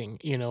interesting.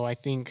 You know, I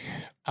think,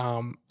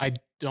 I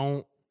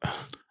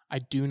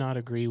do not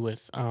agree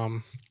with,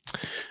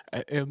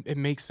 it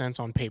makes sense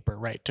on paper,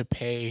 right? To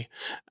pay,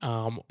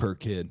 per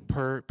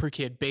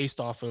kid based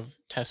off of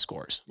test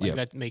scores. Like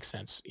that makes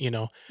sense, you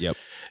know? Yep.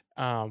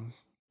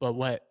 But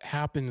what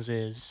happens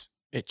is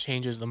it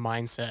changes the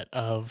mindset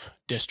of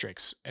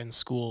districts and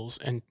schools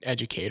and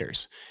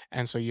educators.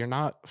 And so you're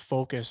not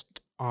focused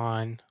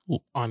on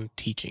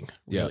teaching,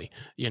 really.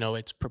 You know,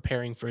 it's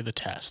preparing for the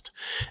test.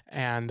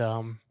 And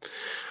I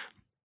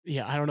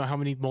don't know how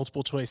many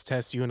multiple choice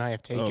tests you and I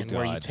have taken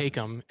where you take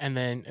them and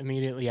then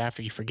immediately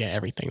after you forget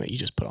everything that you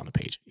just put on the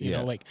page. You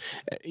know, like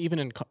even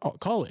in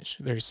college,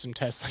 there's some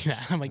tests like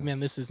that. I'm like,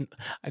 man,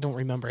 I don't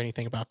remember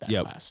anything about that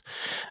class.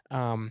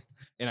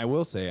 And I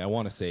will say, I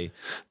want to say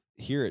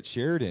here at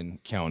Sheridan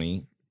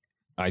County,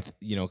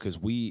 you know, because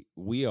we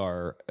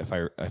are,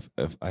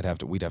 we'd have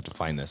to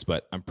find this,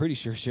 but I'm pretty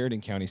sure Sheridan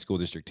County School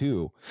District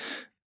 2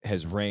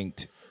 has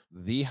ranked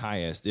the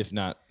highest, if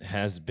not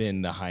has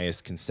been the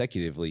highest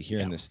consecutively here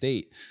in the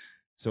state.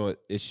 So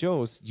it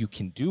shows you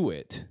can do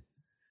it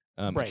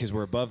because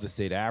we're above the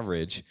state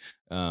average.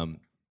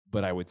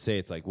 But I would say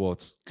it's like, well,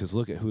 it's because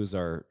look at who's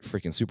our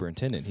freaking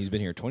superintendent. He's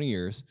been here 20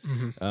 years,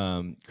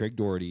 Craig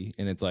Doherty.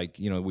 And it's like,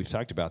 you know, we've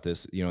talked about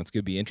this, you know, it's going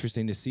to be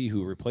interesting to see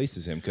who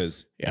replaces him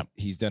because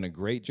he's done a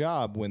great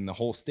job when the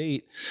whole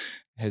state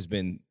has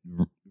been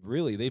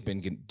really, they've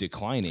been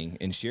declining.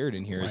 And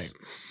Sheridan here is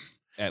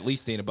at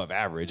least staying above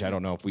average. I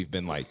don't know if we've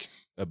been like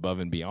above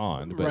and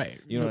beyond, but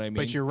you know what I mean?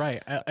 But you're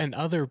right. And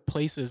other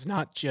places,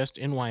 not just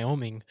in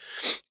Wyoming,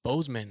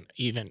 Bozeman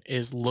even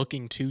is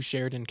looking to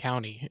Sheridan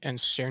County and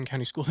Sheridan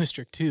County School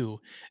District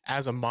 2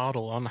 as a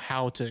model on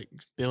how to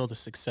build a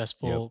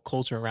successful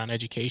culture around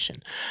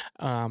education.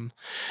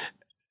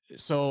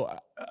 So,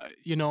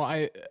 you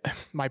know,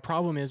 my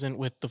problem isn't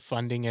with the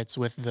funding; it's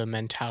with the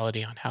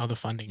mentality on how the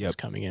funding is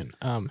coming in.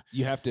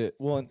 You have to.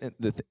 Well,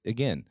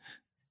 again,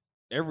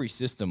 every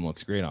system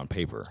looks great on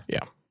paper.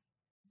 Yeah.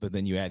 But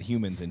then you add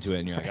humans into it,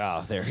 and you're like,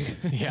 oh, there,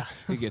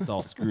 it gets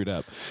all screwed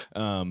up.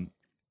 So,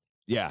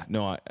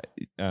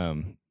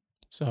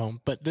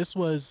 but this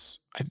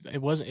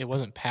it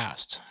wasn't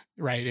passed,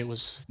 right? It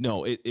was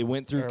it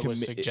went through. It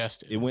was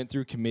suggested. It went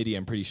through committee.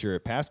 I'm pretty sure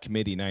it passed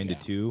committee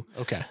 9-2.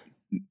 Okay.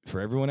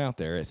 For everyone out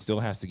there, it still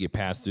has to get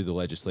passed through the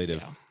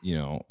legislative, you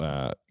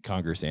know,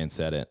 Congress and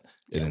Senate,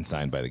 and then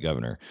signed by the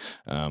governor.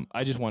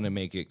 I just want to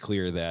make it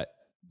clear that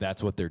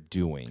that's what they're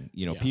doing.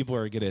 You know, people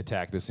are going to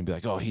attack this and be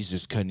like, oh, he's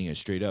just cutting it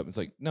straight up. It's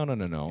like, no.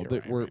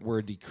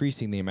 We're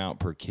decreasing the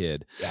amount per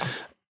kid.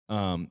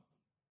 Yeah.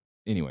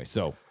 Anyway,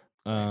 so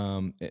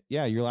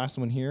Yeah, your last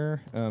one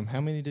here.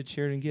 How many did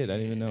Sheridan get? I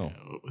didn't even know.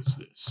 What was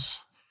this?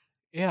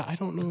 Yeah, I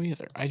don't know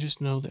either. I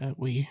just know that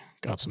we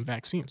got some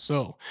vaccines.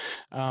 So,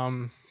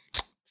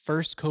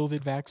 first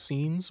COVID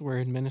vaccines were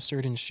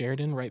administered in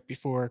Sheridan right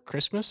before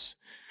Christmas.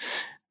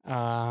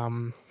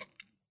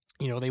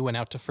 They went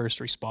out to first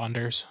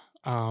responders.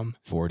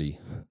 40.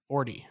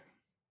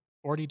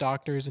 40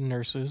 doctors and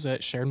nurses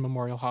at Sheridan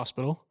Memorial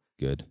Hospital.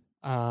 Good.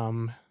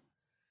 Let's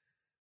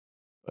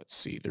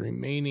see, the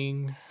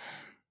remaining.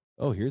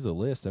 Oh, here's a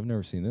list. I've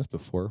never seen this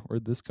before.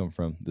 Where'd this come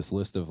from? This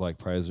list of like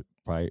prioritization?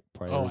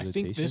 Oh, I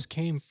think this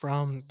came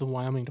from the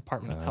Wyoming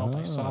Department of Health.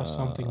 I saw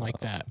something like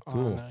that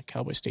on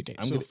Cowboy State Day.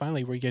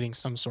 Finally, we're getting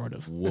some sort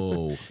of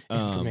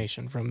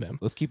information from them.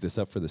 Let's keep this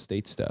up for the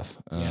state stuff.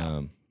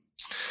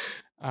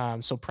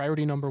 So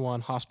priority number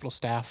 1, hospital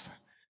staff.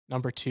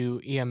 Number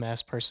 2,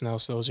 EMS personnel.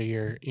 So those are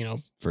your,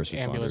 first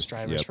ambulance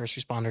drivers, first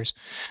responders.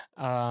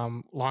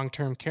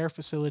 Long-term care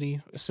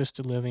facility,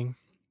 assisted living,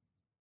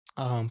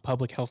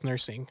 public health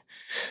nursing,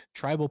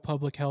 tribal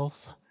public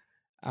health,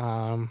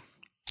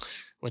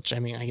 which, I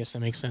mean, I guess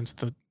that makes sense.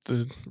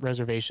 The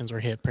reservations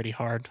were hit pretty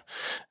hard.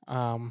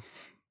 But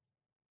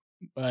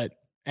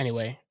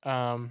anyway,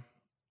 and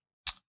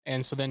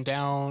so then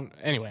down,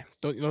 anyway,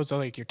 those are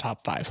like your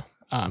top 5.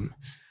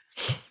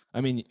 I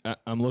mean,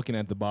 I'm looking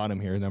at the bottom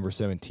here, number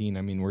 17.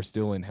 I mean, we're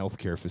still in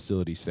healthcare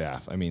facility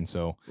staff. I mean,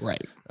 so.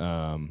 Right.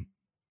 Yeah.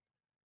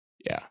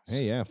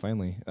 Hey, yeah,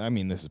 finally. I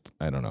mean,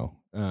 I don't know.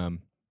 I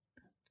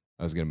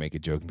was going to make a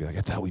joke and be like,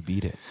 I thought we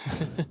beat it.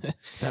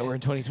 That we're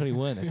in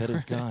 2021. I thought it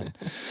was gone.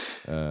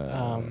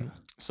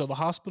 So the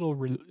hospital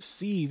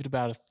received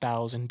about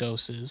 1,000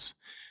 doses,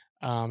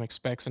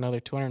 expects another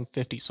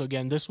 250. So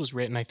again, this was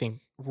written, I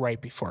think,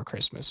 right before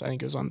Christmas. I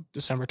think it was on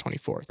December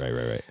 24th.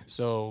 Right.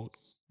 So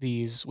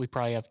we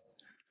probably have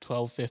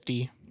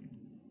 1,250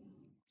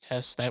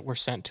 tests that were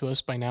sent to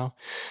us by now.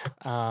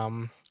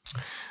 And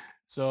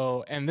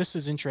this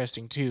is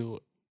interesting too.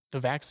 The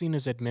vaccine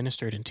is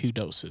administered in 2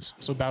 doses,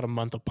 so about a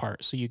month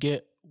apart. So you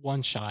get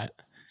 1 shot,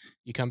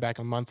 you come back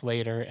a month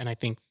later, and I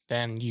think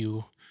then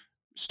you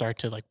start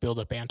to like build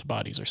up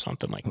antibodies or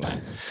something like that.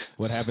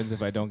 What happens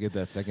if I don't get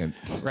that second?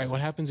 Right.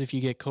 What happens if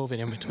you get COVID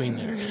in between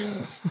there?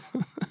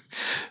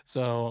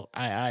 So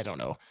I don't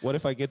know. What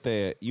if I get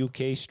the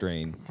UK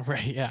strain?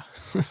 Right. Yeah.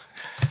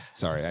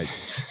 Sorry.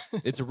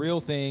 It's a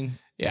real thing.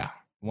 Yeah.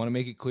 I want to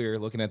make it clear,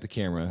 looking at the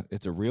camera,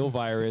 it's a real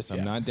virus.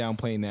 I'm not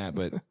downplaying that,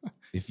 but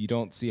if you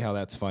don't see how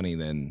that's funny,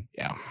 then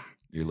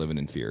you're living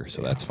in fear.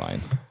 So that's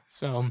fine.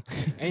 So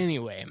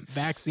anyway,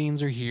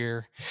 vaccines are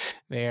here.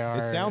 They are.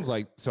 It sounds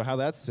like, so how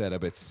that's set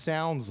up, it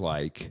sounds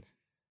like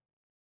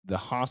the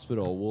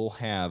hospital will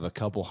have a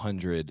couple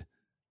hundred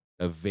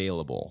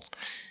available.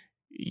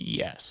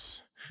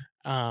 Yes.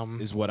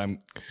 Is what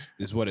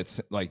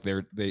it's like.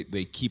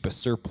 They keep a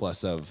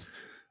surplus of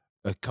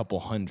a couple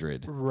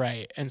hundred.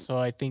 Right. And so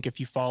I think if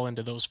you fall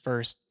into those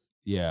first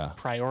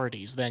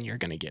priorities, then you're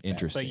going to get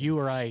that. But you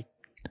or I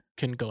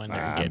can go in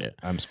there and get it.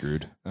 I'm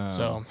screwed.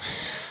 So,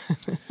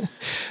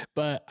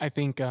 but I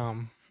think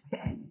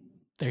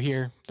they're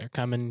here. They're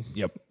coming.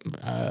 Yep.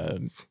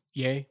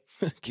 Yay.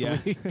 I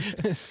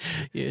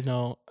don't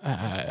know.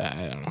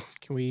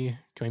 Can we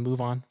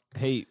move on?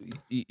 Hey,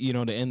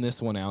 to end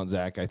this one out,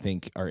 Zach, I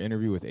think our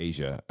interview with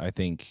Asia,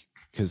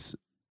 because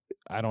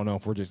I don't know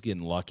if we're just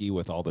getting lucky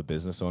with all the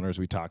business owners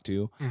we talk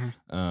to,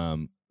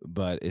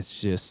 but it's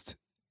just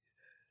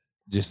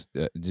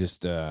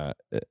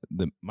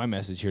my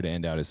message here to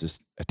end out is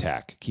just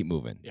attack, keep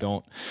moving. Yeah.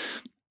 Don't,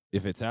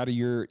 if it's out of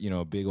your,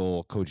 big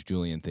old Coach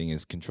Julian thing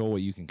is control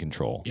what you can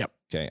control. Yep.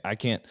 Okay. I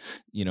can't,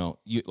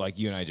 like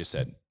you and I just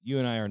said, you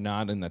and I are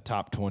not in the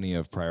top 20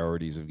 of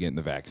priorities of getting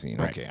the vaccine.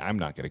 Right. Okay. I'm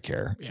not going to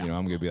care. Yeah. I'm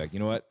going to be like, you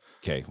know what?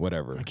 Okay,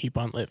 whatever. I keep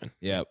on living.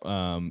 Yeah.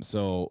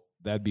 So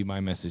that'd be my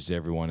message to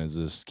everyone is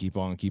just keep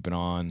on keeping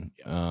on.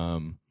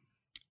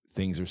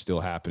 Things are still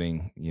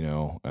happening,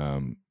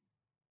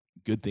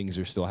 good things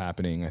are still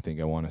happening. I think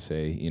I want to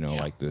say,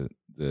 like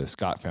the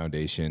Scott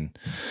Foundation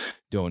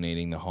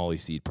donating the Holly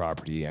Seed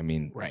property. I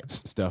mean,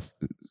 stuff,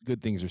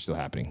 good things are still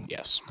happening.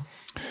 Yes.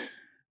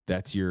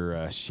 That's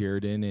your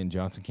Sheridan and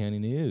Johnson County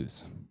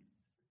news.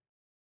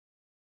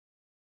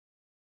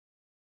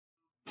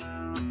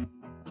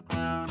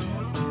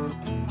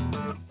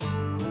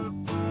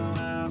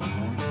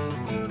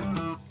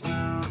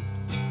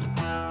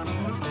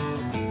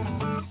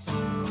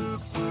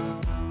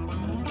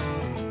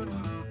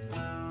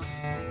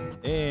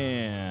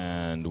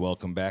 And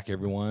welcome back,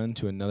 everyone,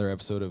 to another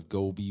episode of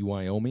Go Be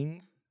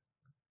Wyoming.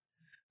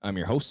 I'm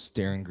your host,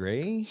 Darren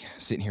Gray,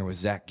 sitting here with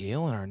Zach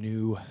Gale in our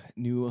new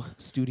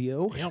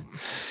studio. Yep.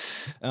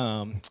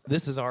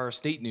 This is our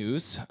state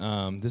news.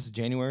 This is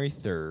January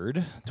 3rd,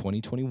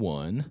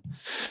 2021.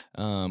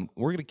 We're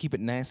going to keep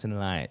it nice and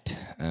light.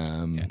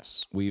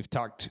 Yes. We've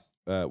talked,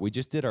 we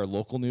just did our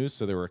local news,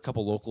 so there were a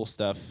couple local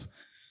stuff,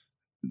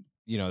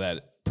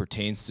 that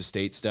pertains to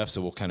state stuff,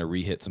 so we'll kind of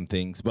re-hit some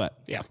things, but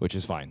which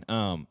is fine.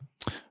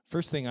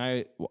 First thing,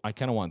 I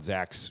kind of want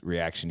Zach's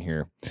reaction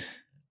here.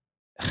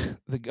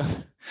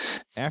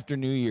 after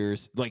New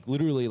Year's, like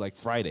literally like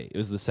Friday, it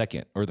was the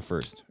 2nd or the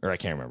 1st, or I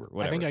can't remember.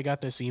 Whatever. I think I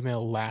got this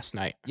email last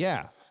night.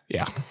 Yeah.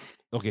 Yeah.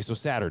 Okay, so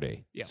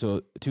Saturday. Yeah.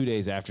 So 2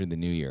 days after the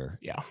New Year.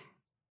 Yeah.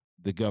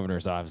 The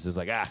governor's office is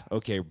like,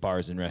 okay,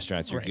 bars and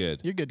restaurants, you're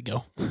good. You're good to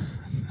go.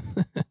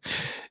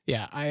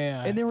 Yeah,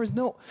 and there was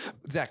no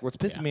Zach. What's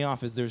pissing me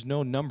off is there's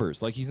no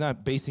numbers. Like he's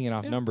not basing it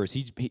off numbers.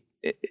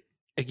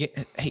 Again,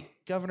 hey,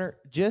 Governor,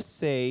 just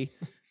say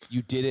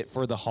you did it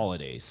for the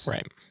holidays.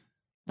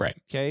 Right.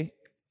 Okay.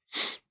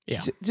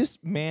 Yeah.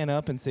 Just man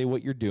up and say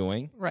what you're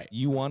doing. Right.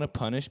 You want to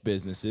punish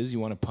businesses. You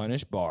want to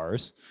punish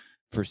bars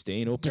for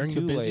staying open during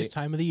the busiest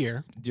time of the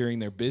year. During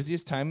their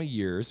busiest time of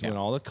years, when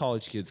all the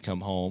college kids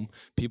come home,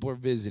 people are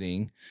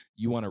visiting.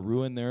 You want to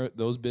ruin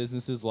those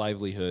businesses'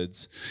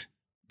 livelihoods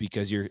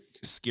because you're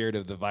scared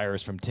of the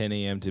virus from 10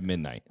 a.m. to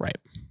midnight. Right.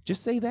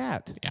 Just say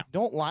that. Yeah.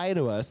 Don't lie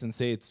to us and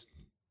say it's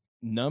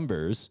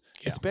numbers,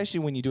 especially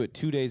when you do it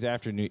 2 days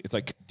after New. It's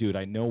like, dude,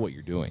 I know what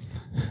you're doing.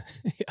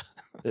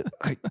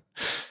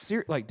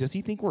 Like, does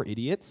he think we're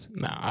idiots?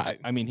 No.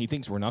 I mean, he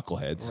thinks we're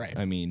knuckleheads. Right.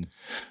 I mean,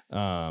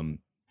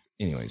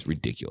 anyways,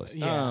 ridiculous.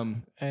 Yeah.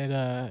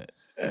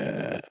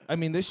 I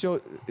mean, this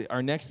show,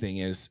 our next thing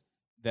is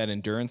that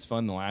endurance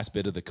fund, the last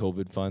bit of the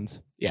COVID funds.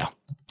 Yeah.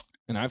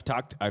 And I've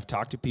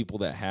talked to people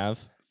that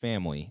have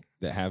family,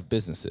 that have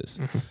businesses,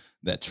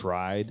 that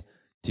tried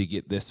to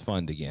get this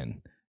fund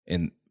again.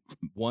 And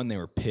one, they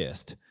were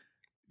pissed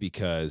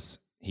because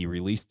he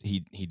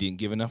didn't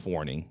give enough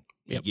warning.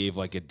 He gave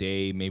like a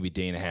day, maybe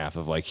day and a half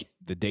of like,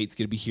 the date's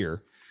going to be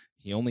here.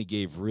 He only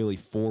gave really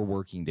 4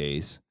 working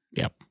days.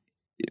 Yep.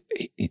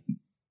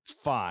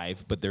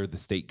 5, but they're the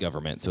state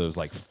government. So it was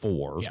like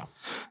 4. Yeah.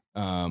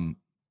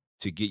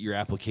 To get your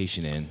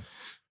application in.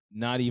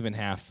 Not even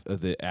half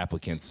of the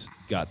applicants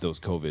got those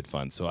COVID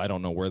funds. So I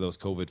don't know where those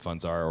COVID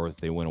funds are or if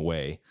they went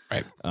away.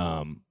 Right.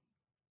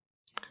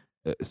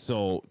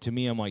 So to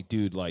me, I'm like,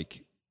 dude,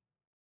 like,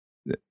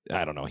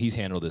 I don't know. He's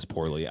handled this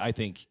poorly. I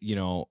think,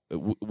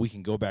 we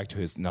can go back to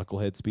his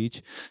knucklehead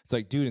speech. It's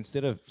like, dude,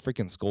 instead of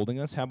freaking scolding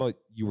us, how about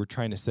you were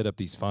trying to set up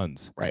these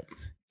funds? Right.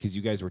 Because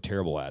you guys were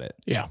terrible at it.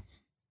 Yeah.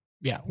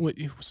 Yeah.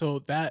 So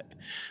that,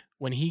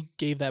 when he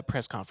gave that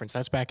press conference,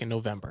 that's back in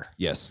November.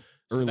 Yes.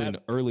 So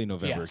early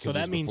November. Yeah, so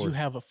that means you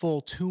have a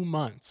full 2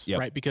 months,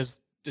 right?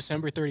 Because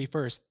December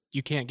 31st,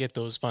 you can't get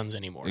those funds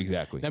anymore.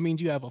 Exactly. That means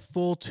you have a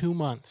full 2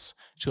 months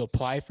to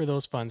apply for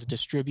those funds,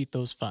 distribute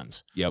those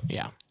funds. Yep.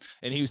 Yeah.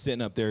 And he was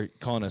sitting up there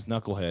calling us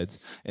knuckleheads.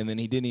 And then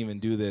he didn't even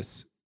do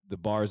the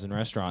bars and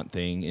restaurant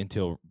thing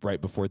until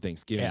right before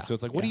Thanksgiving. Yeah. So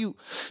it's like,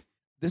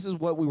 this is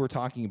what we were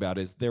talking about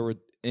is there were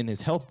in his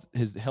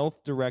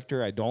health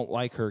director. I don't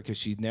like her because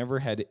she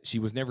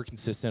was never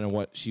consistent in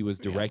what she was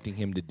directing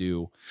him to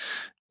do.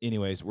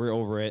 Anyways, we're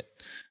over it.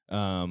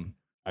 I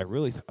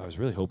was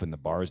really hoping the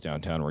bars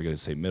downtown were going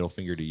to say middle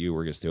finger to you.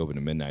 We're going to stay open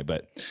to midnight.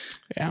 But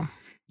yeah,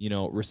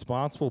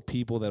 responsible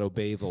people that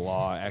obey the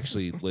law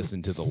actually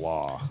listen to the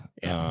law.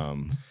 Yeah.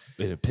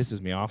 It pisses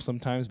me off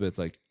sometimes, but it's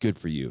like good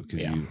for you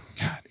because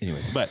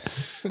anyways, but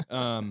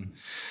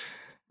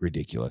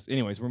ridiculous.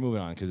 Anyways, we're moving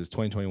on because it's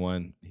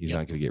 2021. He's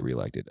not going to get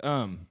reelected.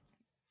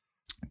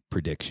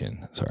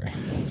 Prediction. Sorry.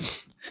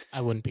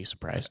 I wouldn't be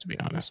surprised, to be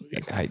honest with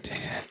you.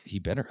 He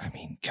better. I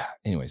mean, God.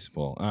 Anyways,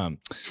 well,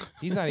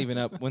 he's not even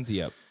up. When's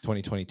he up?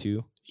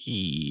 2022?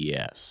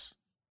 Yes.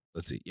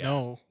 Let's see.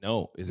 Yeah.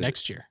 No. Is it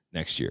next year?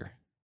 Next year,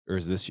 or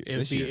is this year?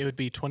 It would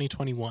be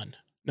 2021.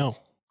 No.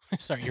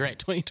 Sorry, you're right.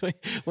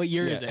 2020. What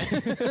year is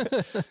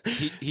it?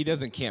 he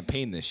doesn't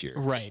campaign this year.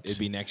 Right. It'd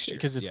be next year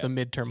because it's the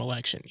midterm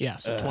election. Yeah.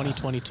 So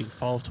 2022,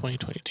 fall of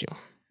 2022.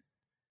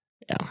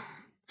 Yeah.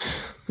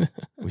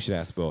 We should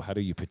ask Bo, how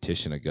do you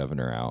petition a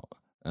governor out?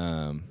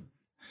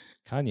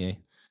 Kanye.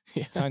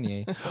 Yeah.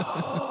 Kanye.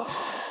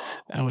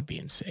 That would be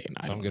insane.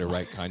 I'm going to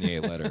write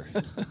Kanye a letter.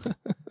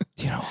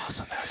 Do you know how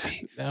awesome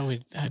that would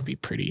be? That'd be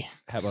pretty.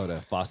 How about a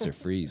Foster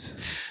Freeze?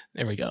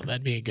 There we go.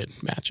 That'd be a good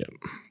matchup.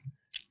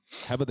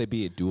 How about they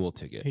be a dual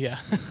ticket? Yeah.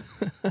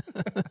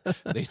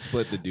 They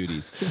split the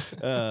duties.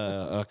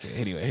 Okay.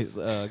 Anyways,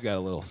 got a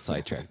little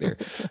sidetracked there.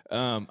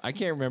 I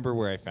can't remember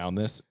where I found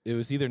this. It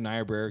was either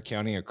Niobrara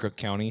County or Crook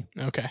County.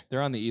 Okay.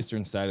 They're on the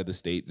eastern side of the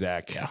state,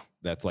 Zach. Yeah.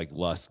 That's like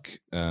Lusk,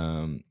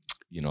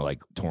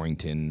 like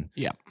Torrington.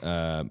 Yeah.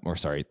 Or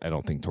sorry, I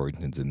don't think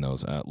Torrington's in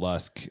those.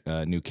 Lusk,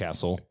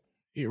 Newcastle.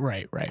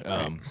 Right.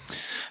 I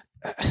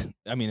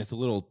mean, it's a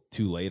little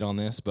too late on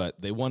this,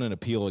 but they won an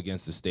appeal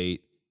against the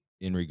state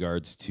in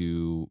regards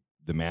to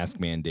the mask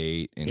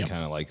mandate and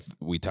kind of like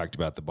we talked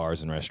about the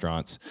bars and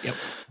restaurants. Yep.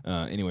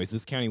 Anyways,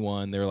 this county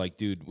won. They're like,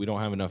 dude, we don't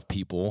have enough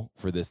people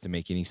for this to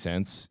make any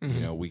sense.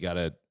 Mm-hmm. We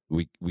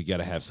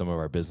gotta have some of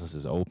our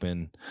businesses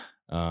open.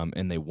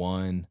 And they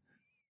won.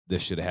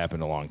 This should have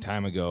happened a long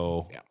time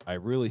ago. Yep. I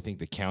really think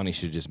the county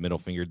should have just middle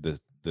fingered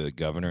the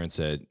governor and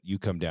said, you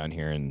come down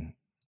here and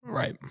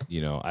right.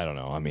 I don't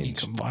know. I mean, you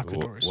can lock the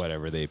doors.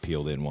 Whatever, they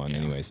appealed in one. Yeah.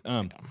 Anyways.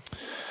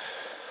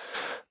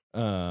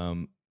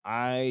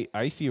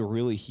 I feel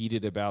really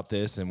heated about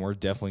this, and we're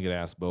definitely going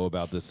to ask Bo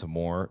about this some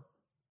more.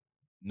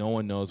 No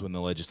one knows when the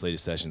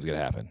legislative session is going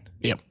to happen.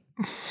 Yep.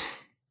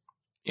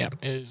 Yeah,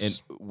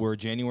 And we're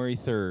January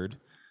 3rd.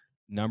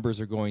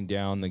 Numbers are going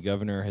down. The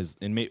governor has,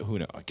 and who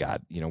knows?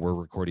 God, we're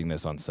recording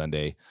this on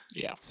Sunday.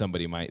 yeah.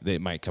 Somebody they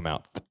might come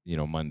out,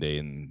 Monday,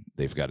 and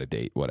they've got a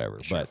date,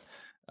 whatever. Sure.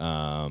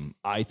 But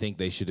I think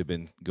they should have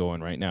been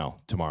going right now,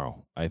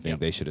 tomorrow. I think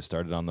they should have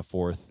started on the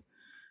 4th.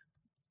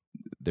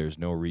 There's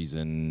no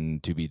reason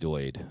to be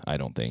delayed, I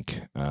don't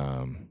think.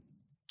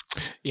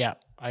 Yeah,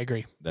 I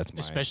agree. That's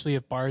especially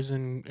if bars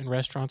and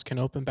restaurants can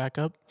open back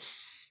up.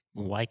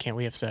 Why can't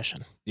we have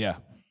session? Yeah.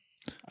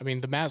 I mean,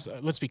 the mask.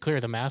 Let's be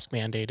clear: the mask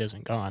mandate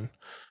isn't gone.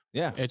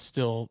 Yeah, it's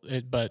still.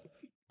 But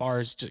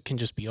bars can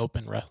just be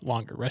open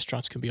longer.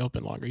 Restaurants can be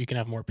open longer. You can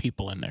have more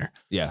people in there.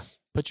 Yeah.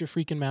 Put your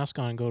freaking mask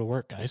on and go to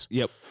work, guys.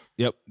 Yep.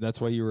 That's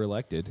why you were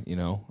elected.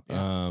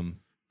 Yeah.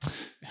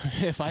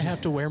 If I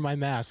have to wear my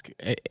mask,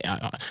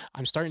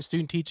 I'm starting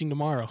student teaching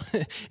tomorrow.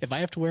 If I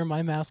have to wear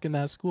my mask in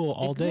that school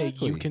all day,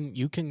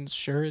 you can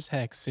sure as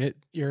heck sit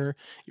your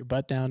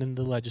butt down in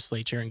the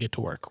legislature and get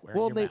to work wearing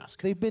your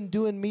mask. They've been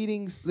doing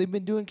meetings. They've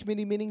been doing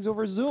committee meetings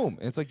over Zoom.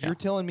 It's like you're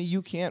telling me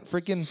you can't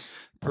freaking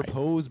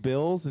propose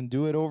bills and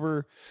do it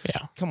over.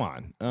 Yeah. Come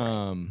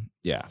on.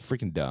 Yeah.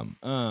 Freaking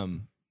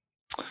dumb.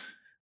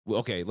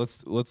 Okay.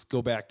 Let's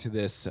go back to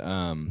this.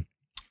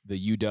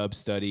 The UW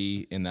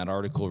study in that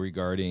article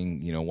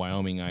regarding,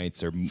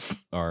 Wyomingites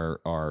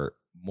are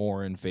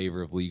more in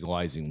favor of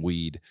legalizing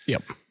weed.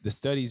 Yep. The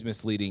study's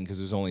misleading because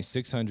there's only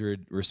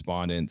 600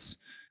 respondents.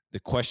 The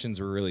questions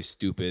were really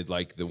stupid,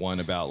 like the one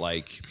about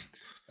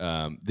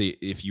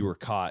if you were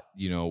caught,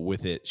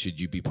 with it, should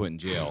you be put in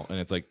jail? And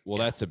it's like, well,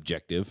 that's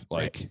subjective.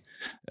 Like,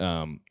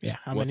 how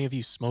many of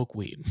you smoke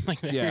weed?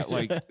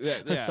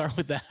 Let's start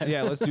with that.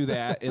 Yeah, let's do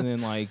that. And then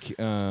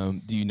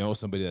do you know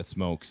somebody that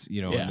smokes?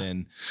 And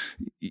then,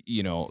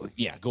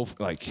 go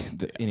for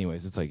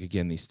anyways, it's like,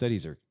 again, these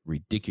studies are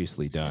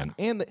ridiculously done.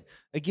 Yeah. And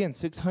again,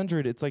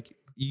 600, it's like,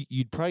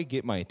 you'd probably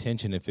get my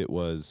attention if it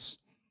was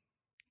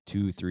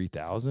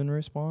 2,000-3,000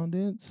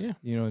 respondents. Yeah.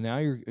 Now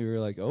you're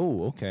like,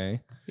 oh,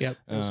 okay. Yep.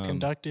 It was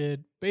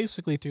conducted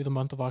basically through the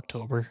month of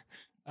October.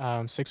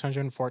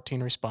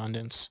 614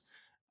 respondents.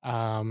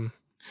 And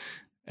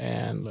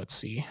let's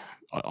see.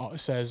 It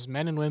says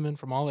men and women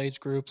from all age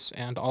groups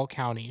and all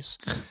counties.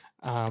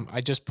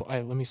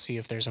 Let me see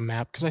if there's a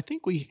map, because I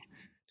think did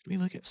we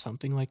look at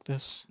something like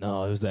this?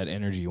 No, it was that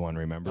energy one,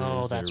 remember?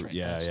 Oh, that's right.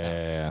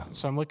 Yeah.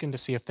 So I'm looking to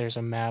see if there's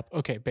a map.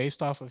 Okay,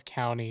 based off of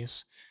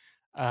counties.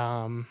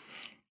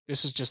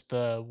 This is just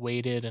the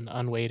weighted and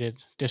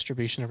unweighted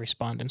distribution of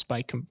respondents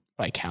by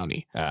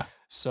county.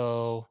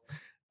 So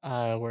we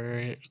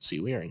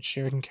are in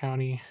Sheridan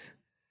County,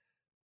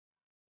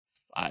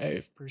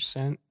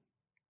 5%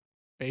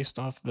 based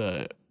off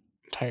the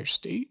entire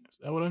state. Is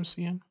that what I'm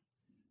seeing?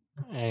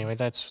 Anyway,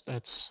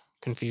 that's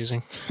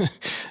confusing.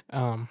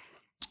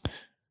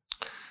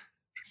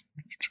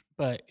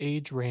 But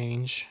age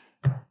range.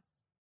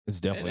 It's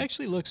definitely. It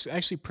actually looks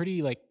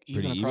pretty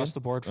even across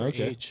the board for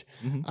age.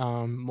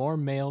 Mm-hmm. More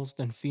males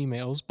than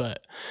females,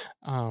 but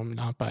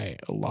not by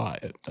a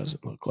lot. It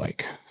doesn't look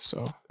like.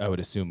 So I would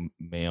assume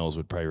males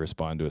would probably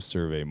respond to a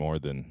survey more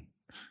than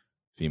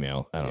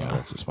female. I don't know.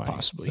 That's just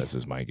That's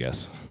just my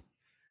guess.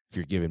 If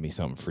you're giving me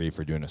something free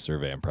for doing a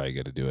survey, I'm probably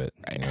going to do it.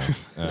 Right.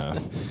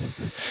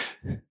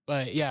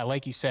 But yeah,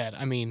 like you said,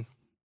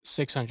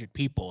 600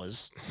 people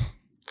is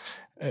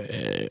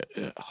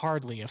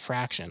hardly a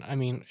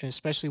fraction.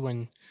 Especially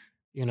when,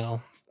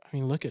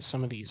 look at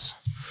some of these.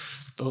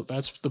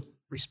 That's the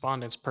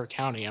respondents per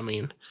county.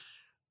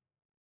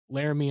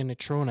 Laramie and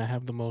Natrona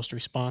have the most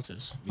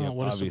responses.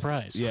 What a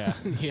surprise. Yeah.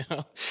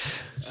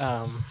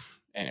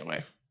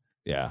 Anyway.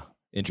 Yeah.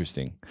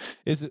 Interesting.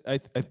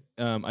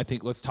 I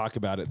think let's talk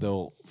about it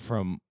though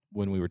from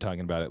when we were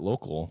talking about it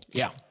local.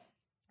 Yeah.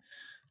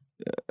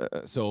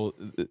 So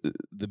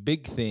the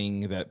big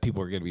thing that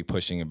people are going to be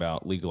pushing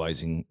about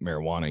legalizing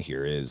marijuana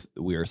here is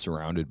we are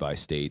surrounded by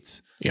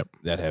states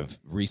that have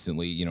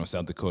recently,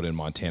 South Dakota and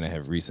Montana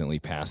have recently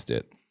passed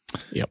it.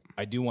 Yep.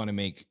 I do want to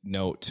make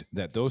note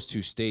that those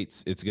two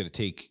states, it's going to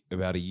take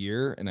about a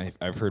year, and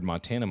I've heard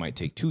Montana might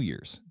take 2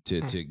 years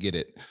to get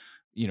it,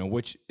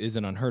 which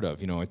isn't unheard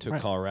of. It took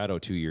Colorado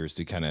 2 years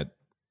to kind of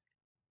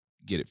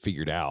get it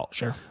figured out.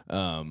 Sure.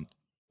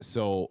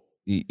 So,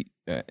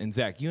 and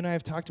Zach, you and I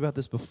have talked about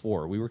this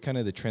before. We were kind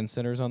of the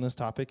trendsetters on this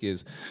topic.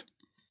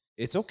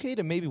 It's okay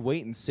to maybe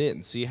wait and sit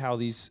and see how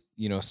these,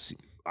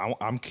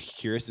 I'm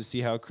curious to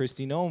see how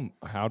Kristi Noem,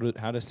 how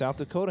does South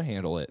Dakota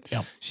handle it?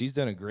 Yep. She's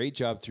done a great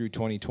job through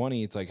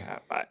 2020. It's like,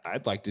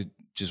 I'd like to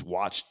just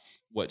watch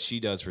what she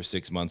does for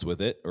 6 months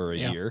with it or a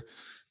year,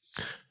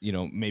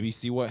 maybe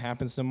see what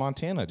happens to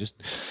Montana.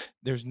 Just,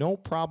 there's no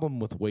problem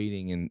with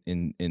waiting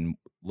and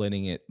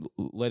letting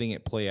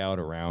it play out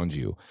around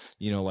you.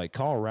 Like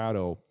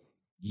Colorado,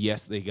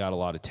 yes, they got a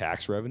lot of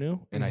tax revenue,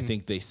 and I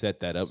think they set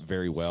that up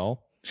very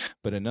well.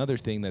 But another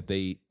thing that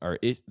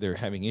they're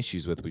having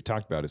issues with, we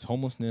talked about, is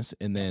homelessness,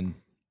 and then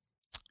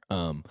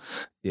the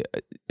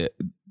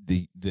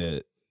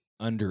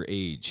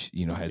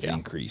underage, has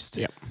increased.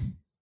 Yep.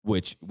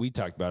 which we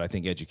talked about. I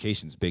think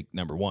education's big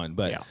number one,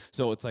 but Yeah.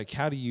 so it's like,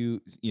 how do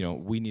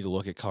we need to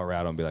look at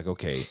Colorado and be like,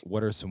 okay,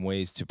 what are some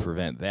ways to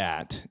prevent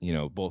that,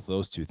 both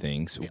those two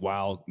things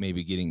while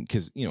maybe getting,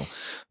 because,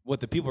 what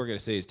the people are going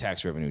to say is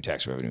tax revenue,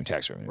 tax revenue,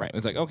 tax revenue. Right.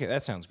 It's like, okay,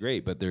 that sounds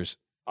great, but there's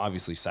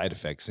obviously side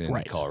effects in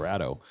Right.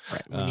 Colorado.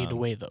 Right. We need to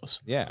weigh those.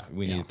 Yeah.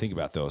 We need to think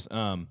about those.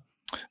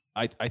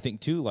 I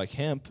think too, like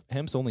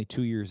hemp's only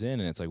 2 years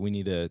in, and it's like, we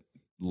need to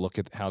look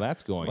at how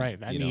that's going. Right.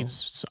 That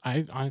needs,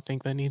 I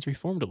think that needs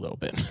reformed a little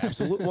bit.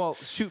 Absolutely. Well,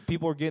 shoot,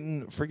 people are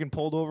getting freaking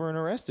pulled over and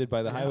arrested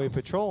by the highway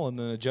patrol, and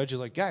then the judge is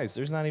like, guys,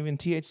 there's not even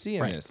THC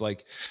in this.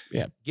 Like,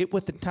 get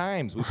with the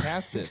times. We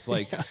passed this.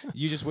 Like,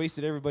 you just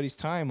wasted everybody's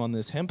time on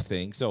this hemp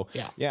thing. So,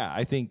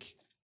 I think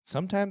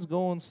sometimes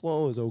going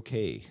slow is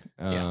okay.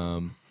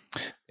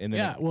 And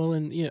then well,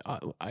 and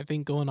I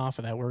think going off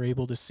of that, we're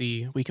able to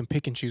see, we can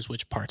pick and choose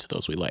which parts of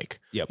those we like.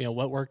 Yep.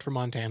 What worked for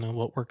Montana,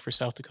 what worked for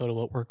South Dakota,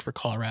 what worked for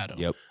Colorado.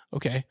 Yep.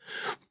 Okay.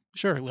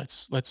 Sure.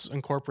 Let's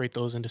incorporate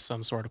those into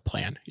some sort of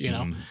plan,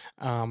 And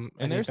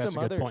there's that's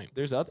some a good other, point.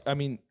 there's other, I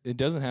mean, it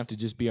doesn't have to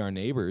just be our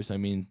neighbors. I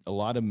mean, a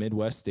lot of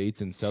Midwest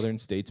states and Southern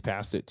states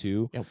passed it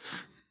too. Yep.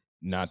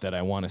 Not that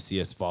I want to see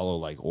us follow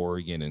like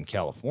Oregon and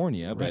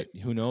California, but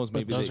who knows?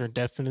 Maybe but those are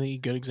definitely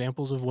good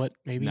examples of what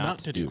maybe not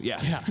to do. Yeah.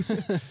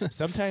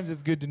 Sometimes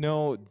it's good to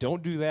know,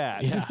 don't do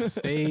that. Yeah.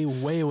 Stay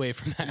way away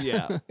from that.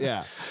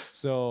 Yeah.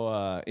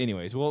 So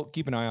anyways, we'll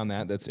keep an eye on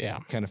that. That's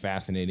kind of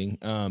fascinating.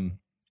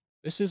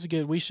 This is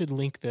good. We should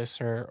link this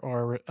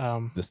or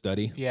the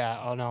study. Yeah.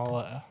 I don't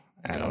know.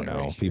 I don't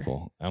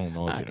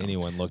know if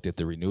anyone looked at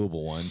the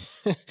renewable one.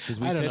 I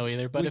don't know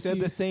either. But we said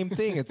the same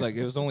thing. It's like,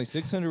 it was only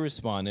 600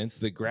 respondents.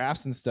 The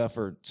graphs and stuff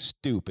are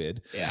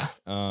stupid. Yeah.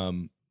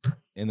 And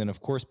then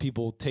of course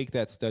people take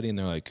that study and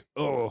they're like,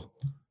 oh,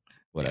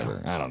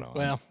 whatever. I don't know.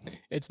 Well,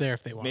 it's there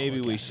if they want.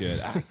 Maybe we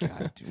should.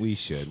 We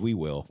should. We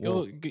will.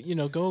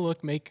 Go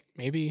look.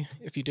 Maybe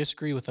if you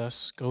disagree with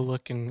us, go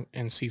look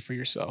and see for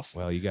yourself.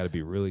 Well, you got to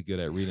be really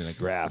good at reading a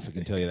graph. I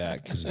can tell you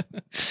that, because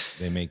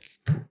they make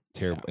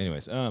terrible.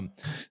 Anyways,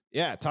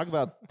 talk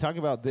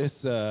about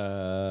this.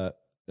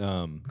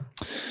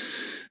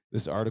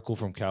 This article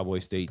from Cowboy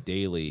State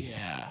Daily,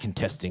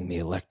 contesting the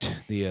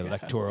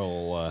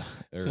electoral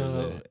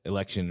the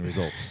election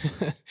results.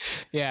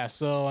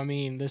 So I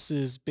mean, this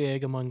is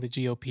big among the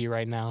GOP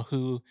right now.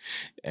 Who,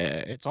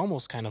 it's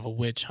almost kind of a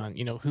witch hunt.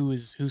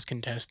 Who's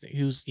contesting,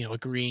 who's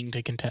agreeing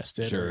to contest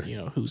it, or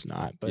who's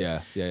not. But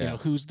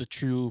who's the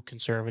true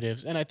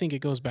conservatives? And I think it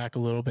goes back a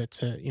little bit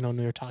to when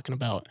we were talking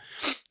about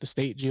the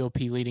state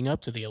GOP leading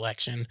up to the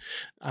election.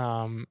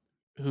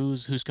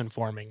 Who's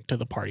conforming to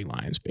the party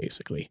lines,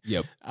 basically.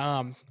 Yep.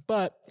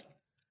 But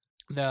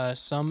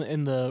some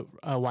in the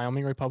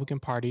Wyoming Republican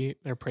Party,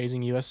 they're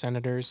praising U.S.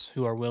 senators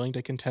who are willing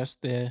to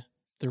contest the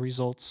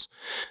results.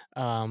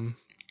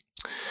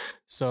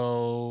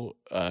 So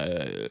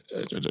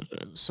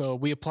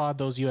we applaud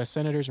those U.S.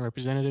 senators and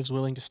representatives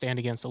willing to stand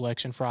against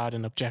election fraud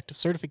and object to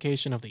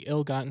certification of the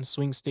ill-gotten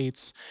swing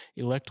states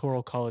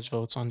electoral college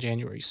votes on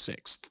January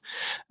 6th.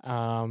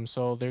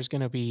 So there's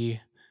going to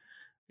be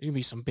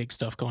some big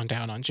stuff going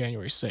down on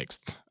January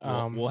 6th.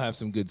 We'll have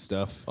some good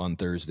stuff on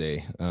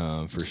Thursday,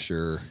 for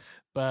sure.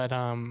 But,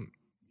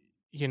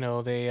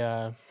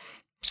 they,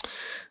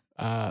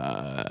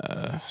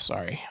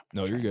 sorry.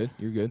 No, you're good.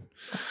 You're good.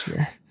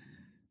 Here.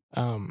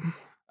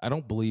 I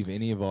don't believe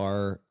any of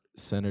our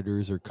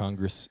senators or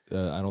Congress,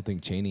 I don't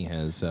think Cheney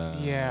has.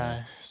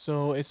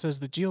 So it says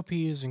the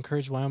GOP has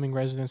encouraged Wyoming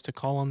residents to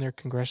call on their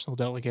congressional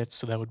delegates.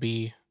 So that would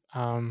be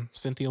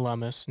Cynthia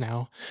Lummis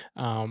now,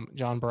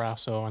 John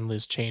Barrasso, and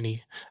Liz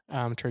Cheney,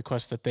 to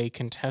request that they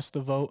contest the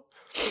vote.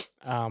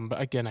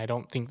 But again, I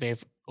don't think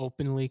they've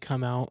openly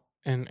come out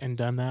and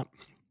done that.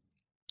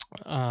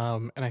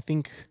 And I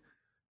think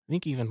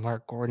even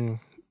Mark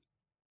Gordon,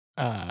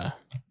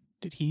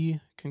 did he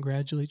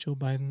congratulate Joe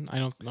Biden? I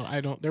don't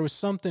know. There was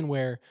something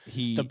where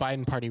the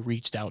Biden party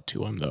reached out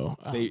to him, though.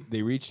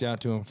 They reached out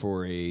to him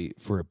for a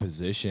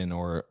position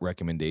or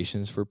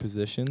recommendations for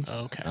positions.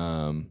 Okay.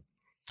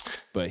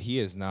 But he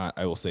has not,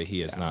 I will say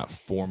he has not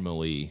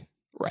formally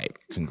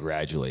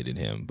congratulated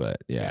him,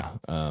 but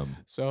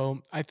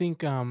so I think,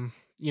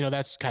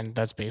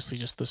 that's basically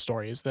just the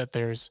story, is that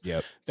there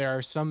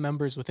are some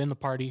members within the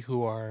party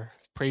who are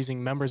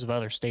praising members of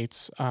other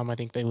states. I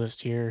think they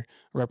list here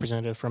a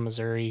representative from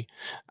Missouri,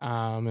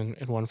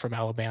 and one from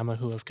Alabama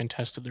who have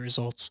contested the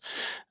results.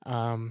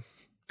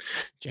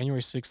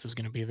 January 6th is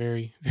going to be a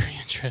very, very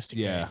interesting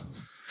day.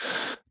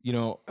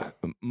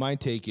 My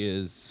take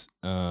is,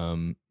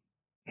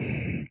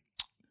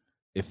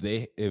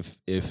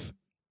 if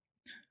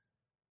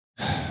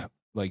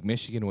like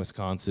Michigan,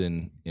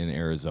 Wisconsin, and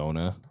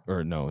Arizona,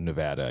 or no,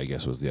 Nevada, I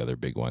guess was the other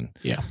big one.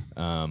 Yeah.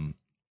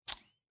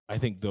 I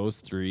think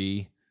those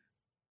three,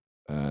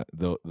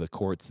 the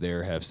courts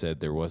there have said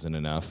there wasn't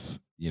enough,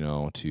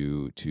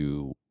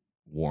 to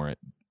warrant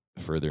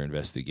further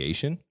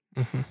investigation.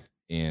 Mm-hmm.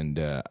 And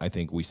I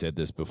think we said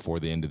this before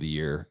the end of the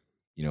year.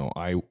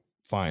 I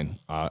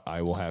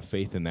will have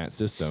faith in that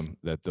system,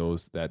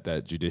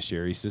 that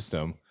judiciary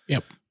system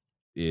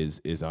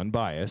is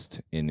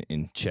unbiased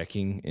in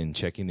checking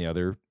the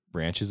other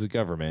branches of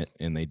government,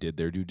 and they did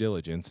their due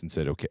diligence and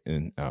said, okay,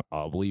 and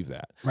I'll believe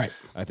that. Right.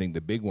 I think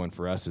the big one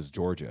for us is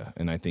Georgia,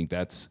 and I think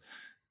there's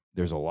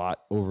a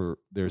lot over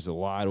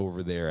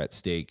there at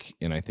stake,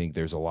 and I think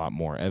there's a lot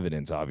more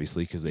evidence,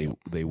 obviously, because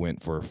they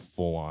went for a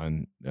full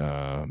on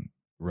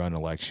run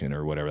election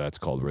or whatever that's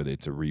called, where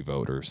it's a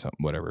revote or something,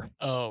 whatever.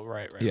 Oh,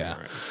 right.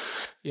 Yeah. Right.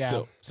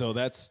 Yeah. So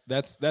that's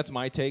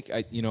my take.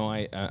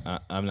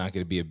 I'm not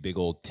going to be a big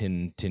old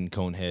tin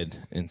cone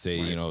head and say,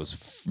 Right. it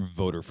was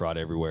voter fraud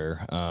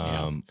everywhere.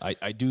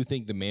 I do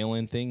think the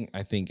mail-in thing,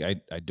 I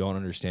don't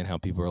understand how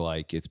people are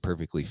like, it's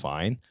perfectly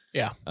fine.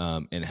 Yeah.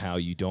 And how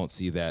you don't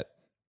see that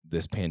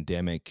this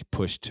pandemic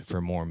pushed for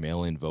more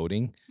mail-in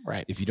voting.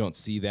 Right. If you don't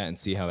see that and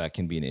see how that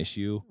can be an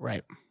issue,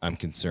 Right. I'm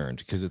concerned,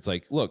 because it's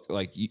like, look,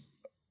 like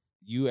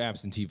you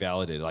absentee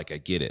validated, like I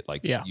get it.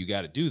 Like you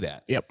got to do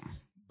that. Yep.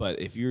 But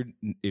if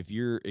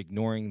you're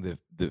ignoring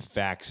the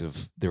facts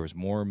of there was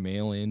more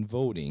mail-in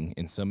voting,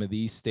 and some of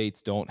these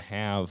states don't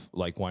have,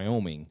 like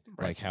Wyoming,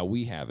 Right. like how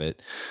we have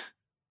it,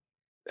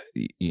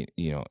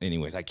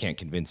 anyways, I can't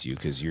convince you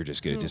because you're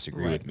just going to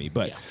disagree Right. with me.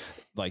 But Yeah.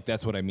 like,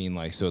 that's what I mean.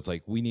 Like, so it's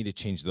like, we need to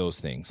change those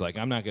things. Like,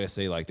 I'm not going to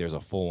say like there's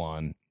a full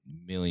on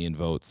million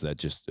votes that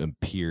just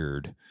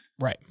appeared,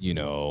 Right.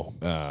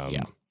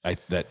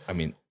 I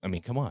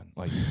mean, come on,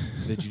 like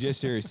the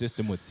judiciary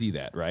system would see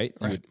that, right?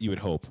 Right. You would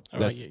hope.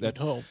 You'd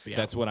hope. Yeah.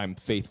 That's what I'm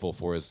faithful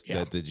for, is Yeah.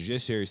 that the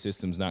judiciary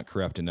system's not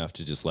corrupt enough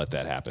to just let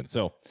that happen.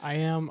 So I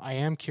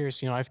am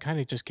curious. I've kind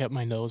of just kept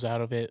my nose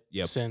out of it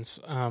Yep. since.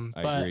 I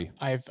But agree.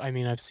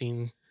 I've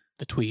seen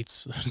the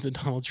tweets, the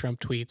Donald Trump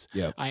tweets.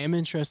 Yep. I am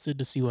interested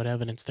to see what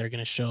evidence they're going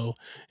to show.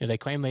 If they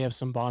claim they have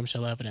some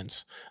bombshell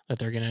evidence that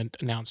they're going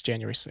to announce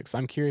January 6th.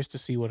 I'm curious to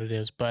see what it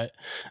is. But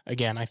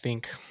again, I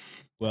think.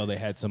 Well, they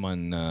had some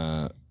on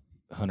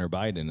Hunter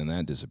Biden, and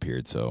that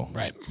disappeared. So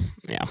Right.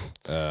 Yeah.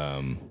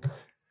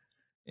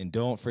 And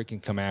don't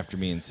freaking come after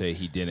me and say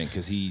he didn't,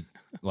 because he,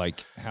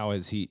 like, how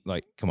is he,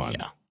 like, come on.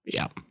 Yeah.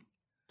 Yeah.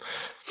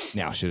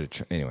 Now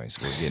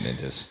anyways, we're getting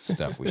into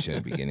stuff we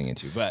shouldn't be getting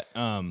into. But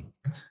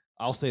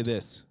I'll say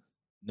this: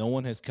 no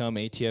one has come.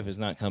 ATF has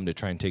not come to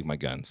try and take my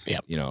guns.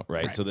 Yep. Right?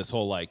 Right. So this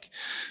whole like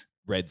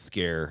Red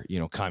Scare,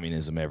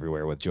 communism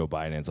everywhere with Joe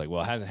Biden. It's like,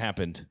 well, it hasn't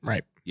happened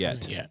Right.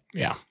 yet.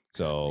 Yeah.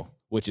 So,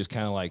 which is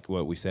kind of like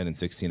what we said in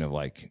 2016 of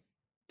like,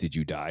 did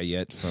you die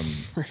yet from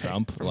Right,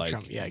 Trump? from Like,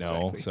 Trump. Yeah,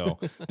 no. exactly. So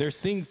there's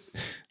things.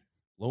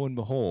 Lo and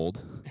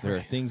behold, there are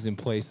Right. things in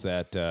place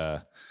that.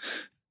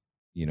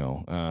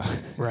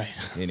 Right.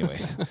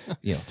 Anyways,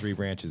 3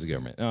 branches of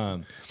government.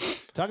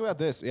 Talk about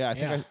this.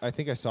 Yeah, I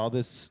think I saw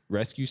this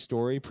rescue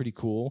story. Pretty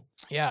cool.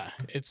 Yeah,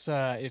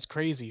 it's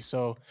crazy.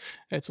 So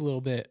it's a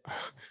little bit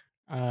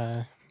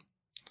good.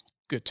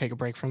 Take a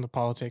break from the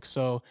politics.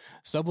 So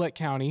Sublette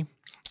County,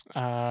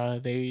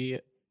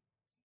 Sublette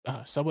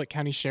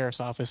County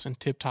Sheriff's Office and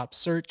Tip Top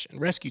Search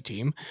and Rescue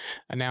Team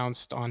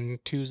announced on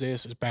Tuesday,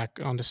 this is back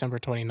on December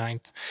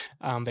 29th,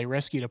 they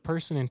rescued a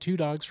person and 2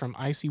 dogs from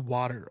icy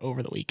water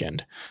over the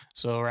weekend.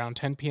 So around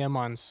 10 p.m.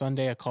 on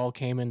Sunday, a call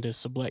came into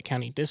Sublette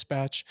County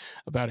Dispatch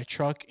about a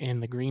truck in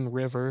the Green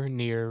River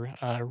near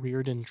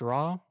Reardon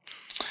Draw.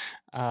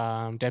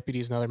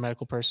 Deputies and other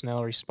medical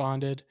personnel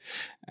responded,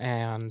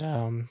 and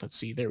let's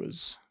see, there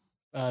was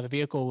the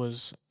vehicle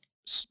was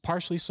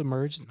partially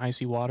submerged in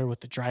icy water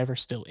with the driver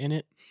still in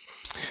it.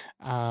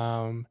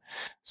 So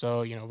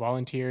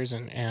volunteers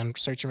and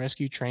search and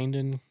rescue trained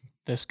in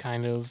this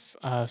kind of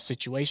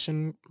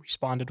situation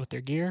responded with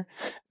their gear.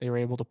 They were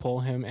able to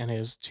pull him and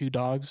his 2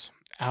 dogs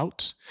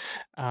out.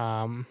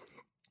 I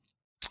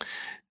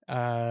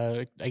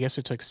guess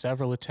it took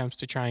several attempts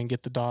to try and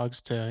get the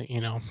dogs to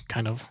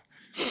kind of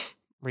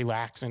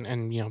relax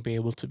and be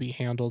able to be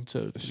handled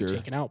to Sure. be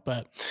taken out.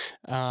 But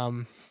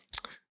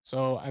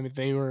so I mean,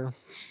 they were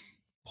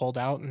pulled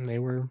out and they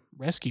were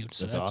rescued.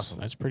 So That's awesome.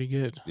 That's pretty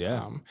good.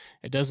 Yeah.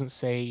 It doesn't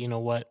say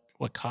what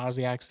caused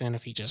the accident.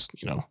 If he just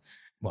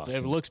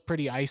it looks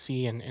pretty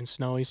icy and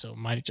snowy, so it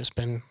might have just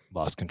been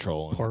lost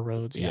control. poor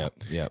roads. Yeah.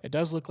 Yep. It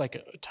does look like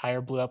a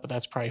tire blew up, but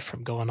that's probably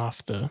from going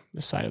off the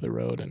side of the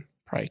road and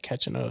probably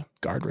catching a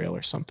guardrail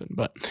or something.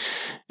 But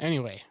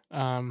anyway,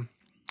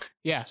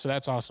 yeah, so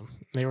that's awesome.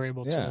 They were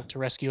able to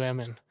rescue him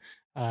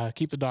and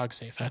keep the dog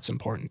safe. That's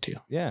important too.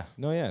 Yeah.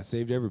 No, yeah.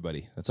 Saved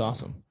everybody. That's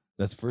awesome.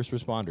 That's first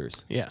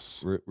responders.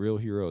 Yes. Real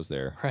heroes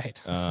there. Right.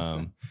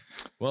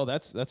 Well,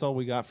 that's all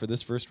we got for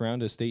this first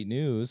round of state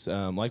news.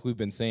 Like we've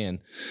been saying,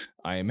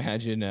 I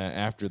imagine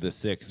after the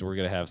 6th, we're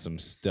going to have some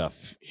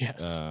stuff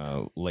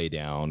lay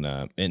down,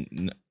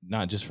 and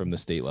not just from the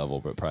state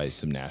level, but probably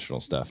some national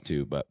stuff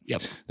too. But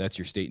Yep. That's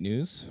your state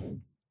news.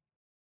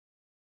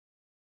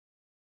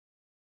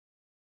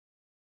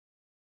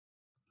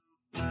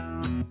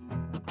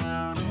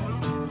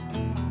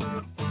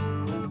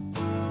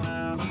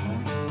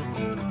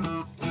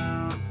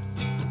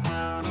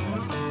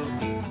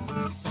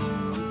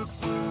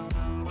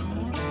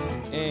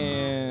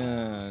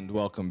 And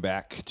welcome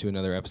back to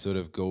another episode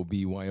of Go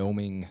Be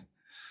Wyoming.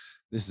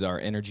 This is our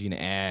energy and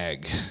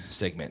ag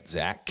segment,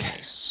 Zach.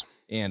 Nice.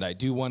 And I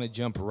do want to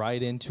jump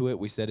right into it.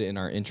 We said it in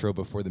our intro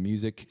before the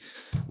music.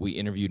 We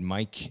interviewed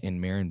Mike and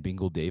Maren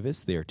Bingle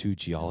Davis. They are two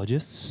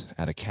geologists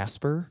out of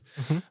Casper.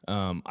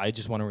 I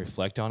just want to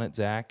reflect on it,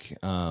 Zach.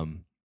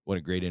 What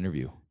a great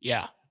interview.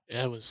 Yeah,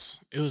 it was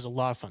a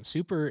lot of fun.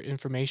 Super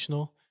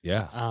informational.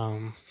 Yeah.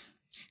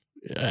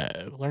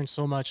 Learned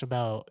so much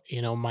about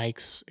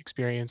Mike's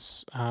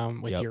experience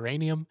with Yep.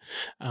 uranium,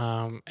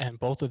 and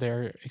both of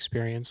their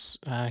experience,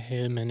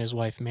 him and his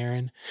wife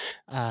Maren,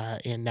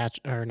 in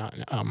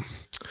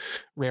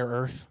rare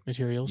earth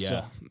materials.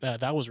 Yeah. So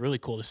that was really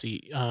cool to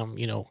see.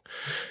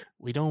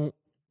 We don't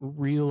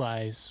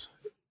realize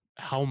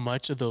how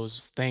much of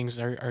those things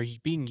are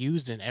being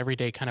used in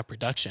everyday kind of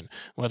production,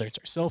 whether it's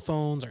our cell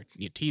phones or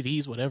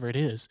TVs, whatever it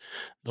is.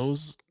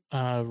 Those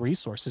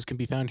resources can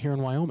be found here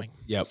in Wyoming.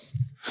 Yep.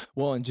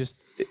 Well, and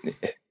just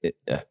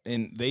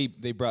and they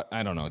brought,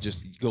 I don't know,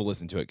 just go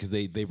listen to it because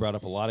they brought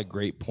up a lot of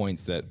great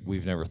points that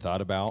we've never thought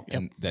about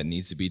and that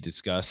needs to be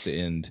discussed.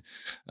 And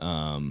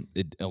a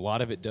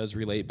lot of it does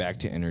relate back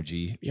to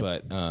energy,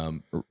 but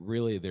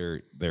really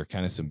they're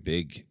kind of some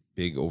big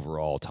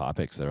overall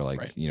topics that are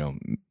like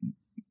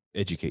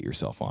educate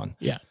yourself on.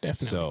 Yeah,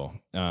 definitely.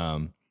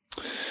 So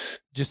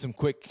just some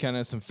quick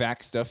some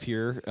fact stuff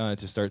here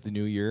to start the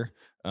new year.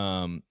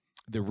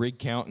 The rig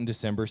count in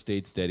December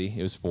stayed steady.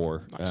 It was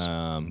 4. Nice.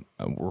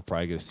 We're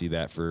probably going to see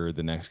that for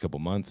the next couple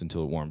months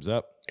until it warms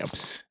up. Yep.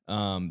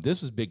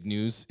 This was big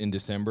news in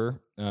December.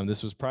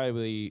 This was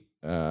probably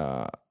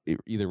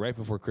either right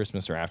before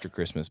Christmas or after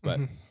Christmas,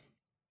 but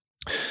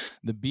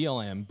the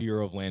BLM,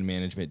 Bureau of Land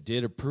Management,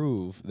 did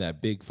approve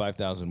that big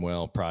 5,000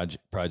 well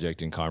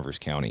project in Converse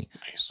County.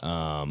 Nice.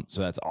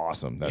 So that's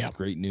awesome. That's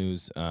great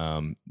news.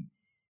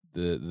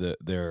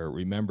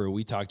 Remember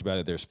we talked about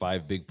it. There's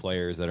 5 big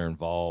players that are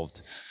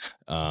involved.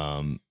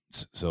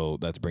 So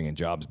that's bringing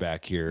jobs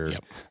back here.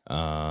 Yep.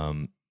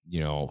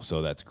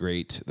 So that's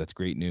great. That's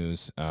great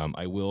news.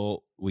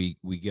 We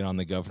get on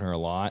the governor a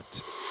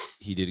lot.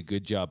 He did a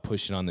good job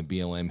pushing on the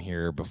BLM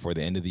here before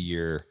the end of the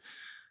year,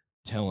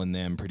 telling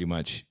them pretty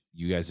much,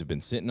 you guys have been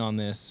sitting on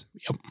this.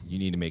 Yep. You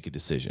need to make a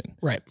decision.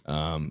 Right.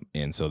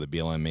 And so the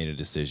BLM made a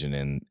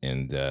decision,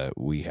 and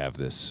we have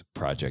this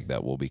project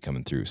that will be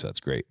coming through. So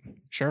that's great.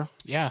 Sure.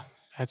 Yeah.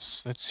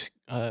 That's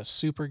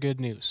super good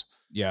news.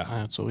 Yeah.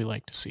 That's what we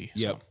like to see.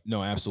 Yep. So.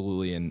 No,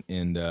 absolutely.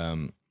 And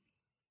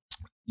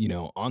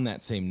on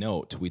that same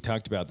note, we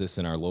talked about this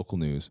in our local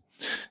news.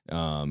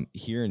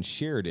 Here in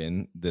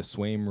Sheridan, the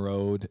Swaim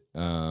Road,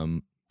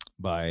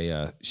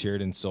 by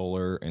Sheridan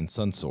Solar and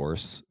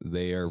SunSource,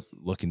 they are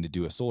looking to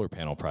do a solar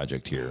panel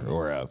project here,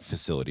 or a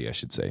facility, I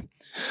should say.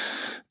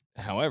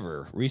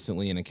 However,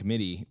 recently in a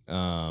committee,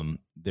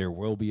 there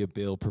will be a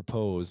bill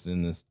proposed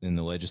in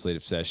the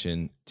legislative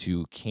session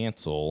to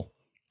cancel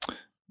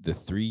the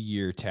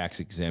 3-year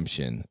tax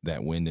exemption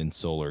that wind and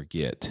solar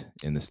get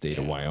in the state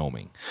of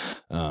Wyoming.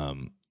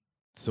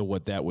 So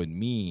what that would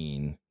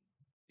mean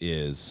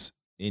is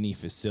any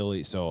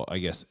facility. So I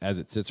guess as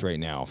it sits right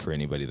now, for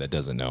anybody that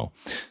doesn't know,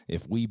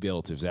 if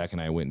Zach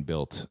and I went and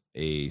built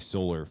a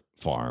solar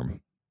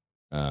farm,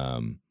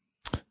 we're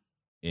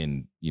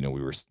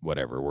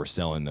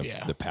selling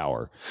the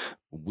power,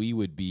 we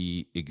would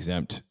be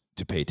exempt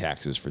to pay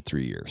taxes for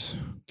 3 years.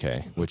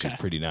 Okay. Which is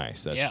pretty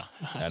nice. I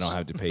don't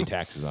have to pay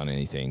taxes on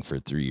anything for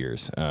 3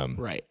 years.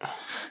 Right.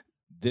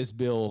 This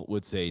bill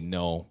would say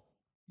no,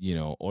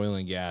 oil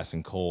and gas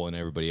and coal and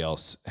everybody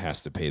else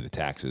has to pay the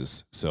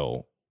taxes.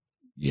 So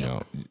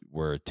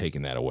we're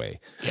taking that away.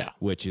 Yeah.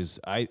 Which is,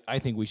 I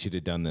think we should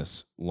have done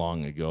this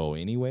long ago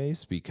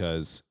anyways,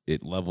 because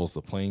it levels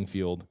the playing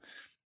field.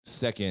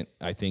 Second,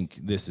 I think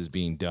this is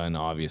being done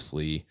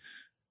obviously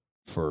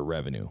for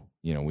revenue.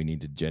 We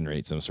need to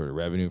generate some sort of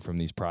revenue from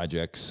these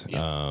projects.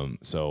 Yeah.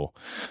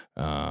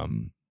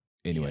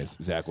 Anyways,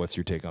 Zach, what's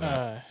your take on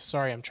that?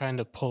 Sorry, I'm trying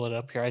to pull it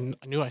up here. I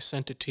knew I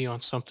sent it to you on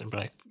something, but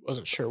I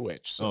wasn't sure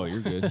which. So. Oh, you're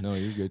good. No,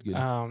 you're good. Good.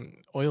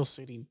 Oil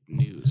City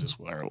News is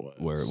where it was.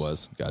 Where it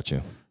was.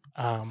 Gotcha.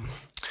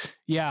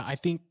 Yeah, I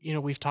think,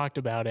 we've talked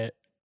about it.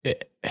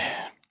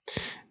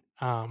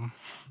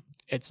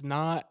 It's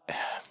not,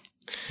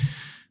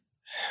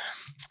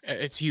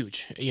 it's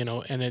huge,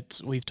 and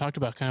we've talked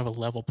about kind of a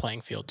level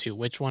playing field too.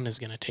 Which one is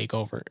going to take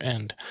over,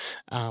 and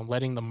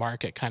letting the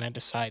market kind of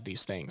decide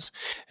these things.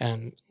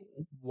 And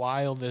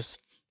while this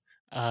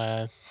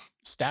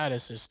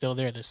status is still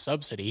there, this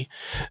subsidy,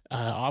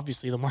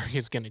 obviously the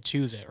market's going to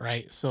choose it,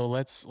 right? So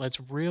let's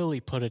really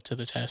put it to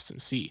the test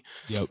and see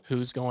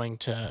who's going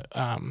to,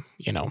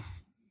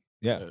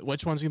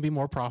 which one's going to be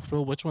more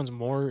profitable, which one's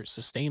more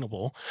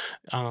sustainable,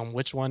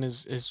 which one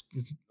is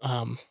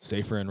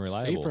safer and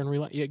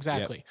reliable.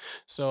 Exactly. Yep.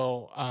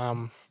 So,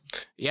 I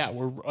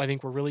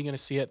think we're really going to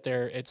see it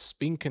there. It's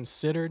being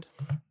considered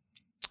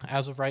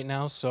as of right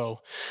now. So,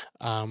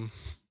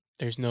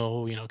 there's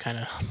no, kind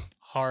of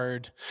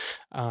hard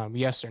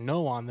yes or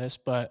no on this,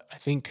 but I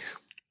think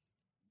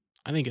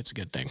it's a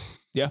good thing.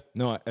 Yeah,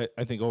 no,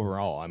 I think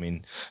overall,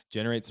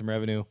 generate some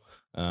revenue,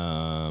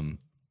 and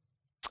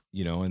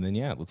then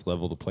let's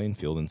level the playing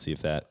field and see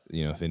if that,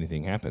 if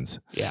anything happens.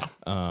 Yeah.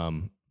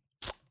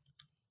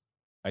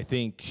 I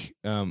think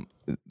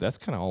that's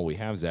kind of all we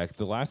have, Zach.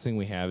 The last thing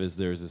we have is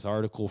there's this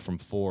article from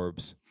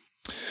Forbes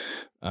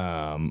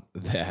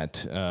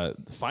that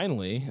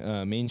finally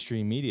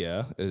mainstream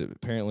media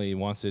apparently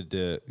wanted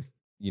to,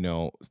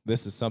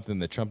 this is something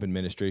the Trump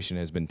administration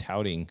has been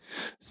touting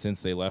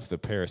since they left the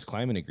Paris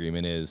Climate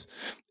Agreement, is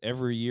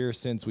every year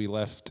since we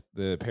left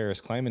the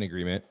Paris Climate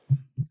Agreement,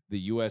 the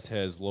U.S.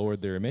 has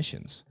lowered their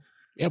emissions.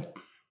 Yep.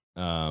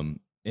 And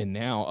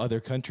now other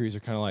countries are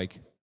kind of like,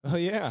 oh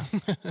yeah,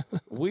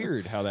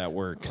 weird how that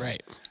works.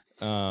 Right.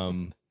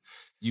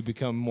 You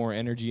become more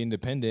energy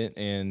independent,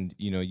 and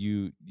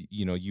you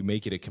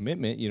make it a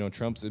commitment.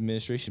 Trump's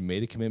administration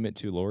made a commitment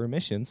to lower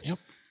emissions. Yep.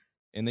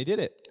 And they did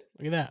it.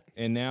 Look at that.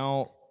 And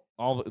now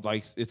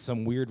it's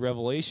some weird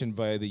revelation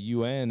by the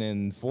UN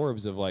and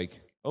Forbes of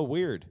like, oh,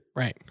 weird.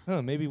 Right.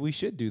 Huh, maybe we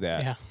should do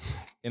that. Yeah.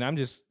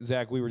 And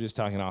Zach, we were just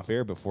talking off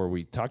air before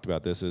we talked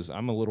about this, is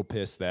I'm a little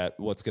pissed that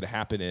what's going to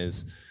happen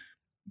is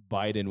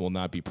Biden will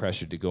not be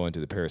pressured to go into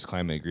the Paris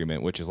Climate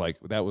Agreement, which is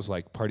that was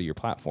part of your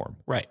platform.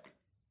 Right.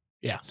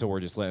 Yeah. So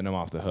we're just letting them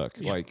off the hook.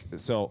 Yeah.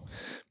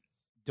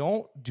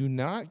 Do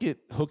not get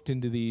hooked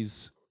into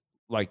these,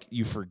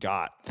 you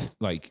forgot,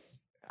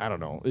 I don't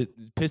know.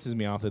 It pisses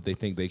me off that they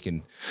think they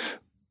can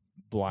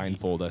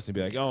blindfold us and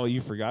be like, oh,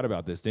 you forgot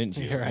about this, didn't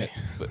you? You're right.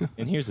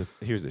 And here's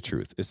the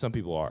truth is some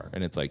people are,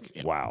 and it's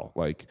wow.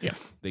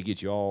 They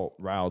get you all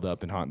riled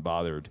up and hot and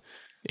bothered.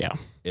 Yeah.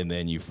 And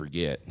then you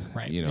forget.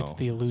 Right. It's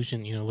the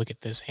illusion, look at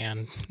this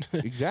hand.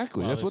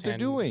 Exactly. That's what they're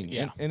doing.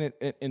 Yeah.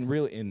 And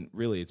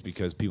really it's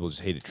because people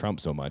just hated Trump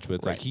so much. But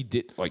it's he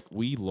did,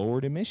 we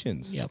lowered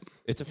emissions. Yep.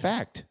 It's a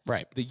fact.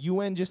 Right. The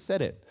UN just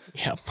said it.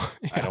 Yep.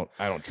 I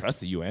don't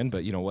trust the UN,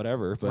 but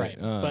whatever. But right.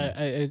 But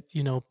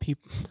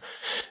people,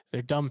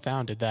 they're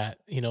dumbfounded that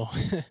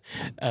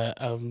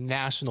a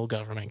national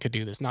government could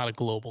do this, not a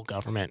global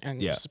government.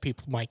 And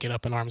people might get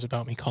up in arms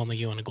about me calling the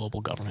UN a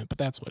global government, but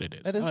that's what it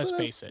is. Let's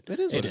face it. It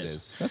is what it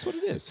is. That's what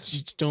it is.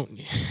 You just don't.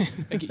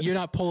 You're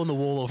not pulling the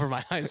wool over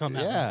my eyes on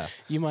that. Yeah. One.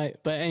 You might,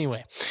 but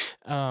anyway.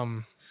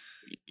 And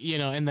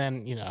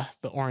then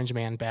the orange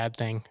man bad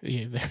thing.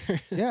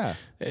 Yeah.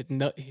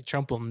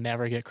 Trump will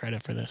never get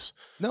credit for this.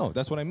 No,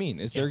 that's what I mean.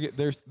 Is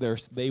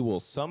they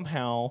will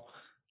somehow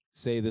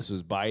say this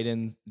was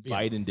Biden. Yeah.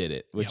 Biden did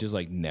it, which is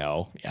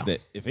no. Yeah. That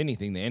if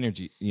anything, the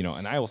energy,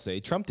 and I will say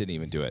Trump didn't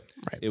even do it.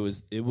 Right. It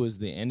was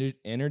the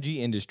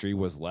energy industry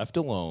was left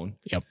alone.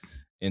 Yep.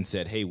 And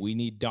said, hey, we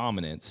need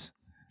dominance,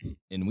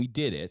 and we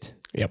did it.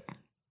 Yep.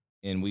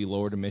 And we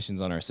lowered emissions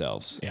on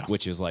ourselves. Yeah.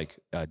 Which is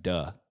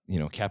duh.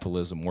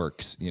 Capitalism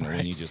works.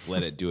 When you just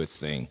let it do its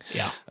thing.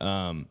 Yeah.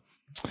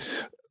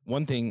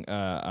 One thing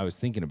I was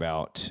thinking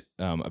about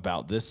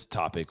this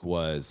topic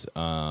was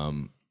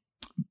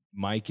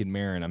Mike and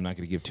Marin. I'm not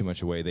going to give too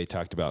much away. They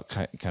talked about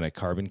kind of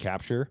carbon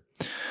capture.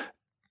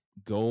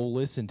 Go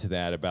listen to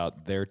that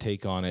about their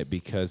take on it,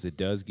 because it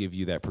does give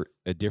you that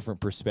a different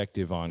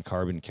perspective on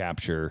carbon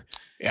capture.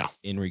 Yeah.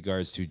 In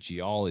regards to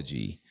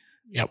geology.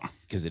 Yep.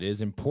 Because it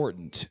is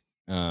important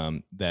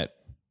that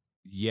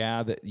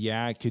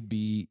it could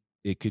be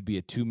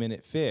a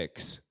 2-minute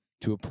fix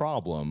to a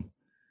problem,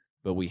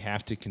 but we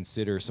have to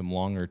consider some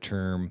longer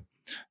term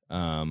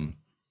longer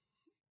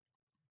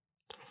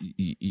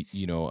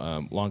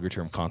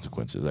term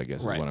consequences, I guess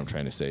is what I'm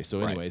trying to say.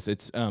 So anyways,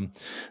 it's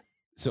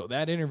so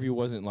that interview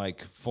wasn't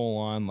full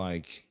on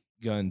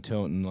gun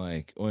toting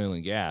oil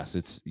and gas.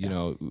 It's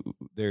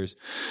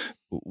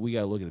we got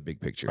to look at the big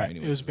picture. Right.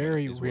 Anyways, it was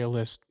very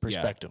realist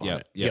perspective on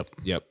it.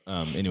 Yep.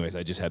 Anyways,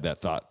 I just had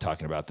that thought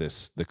talking about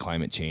the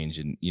climate change,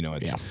 and we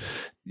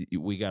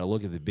got to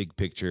look at the big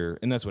picture,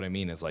 and that's what I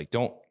mean. Is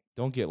don't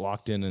get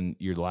locked in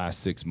your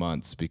last 6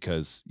 months,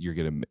 because you're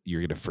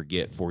gonna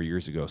forget 4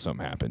 years ago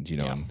something happened.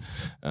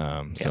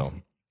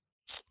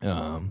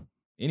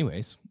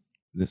 Anyways.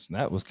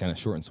 That was kind of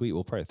short and sweet.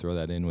 We'll probably throw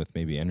that in with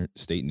maybe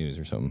state news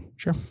or something.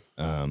 Sure.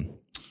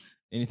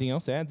 Anything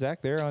else to add,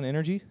 Zach, there on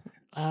energy?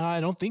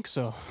 I don't think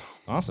so.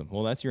 Awesome.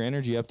 Well, that's your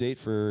energy update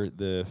for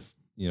the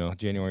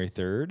January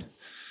 3rd.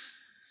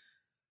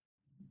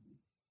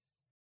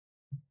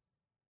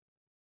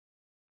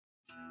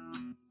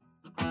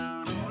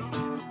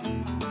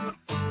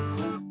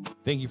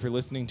 Thank you for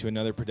listening to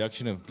another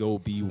production of Go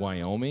Be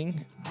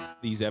Wyoming.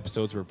 These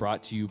episodes were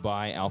brought to you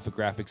by Alpha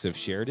Graphics of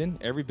Sheridan.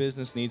 Every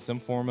business needs some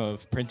form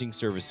of printing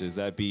services.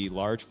 That'd be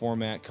large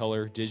format,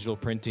 color, digital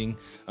printing,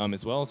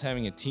 as well as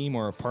having a team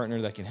or a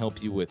partner that can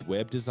help you with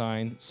web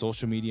design,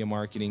 social media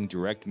marketing,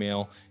 direct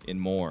mail,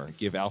 and more.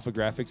 Give Alpha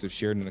Graphics of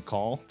Sheridan a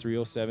call,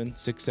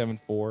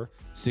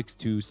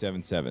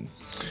 307-674-6277.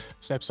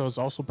 This episode is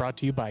also brought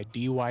to you by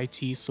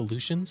DYT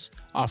Solutions,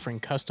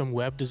 offering custom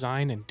web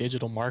design and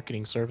digital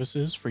marketing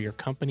services for your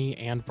company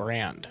and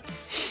brand.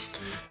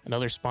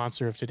 Another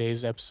sponsor of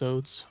today's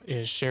episodes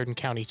is Sheridan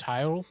County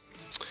Title.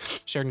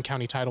 Sheridan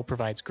County Title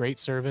provides great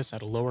service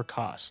at a lower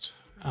cost.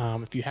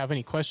 If you have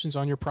any questions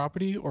on your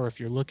property, or if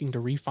you're looking to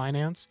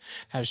refinance,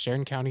 have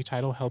Sheridan County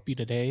Title help you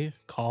today.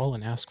 Call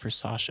and ask for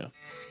Sasha.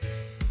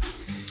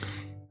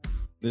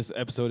 This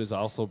episode is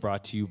also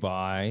brought to you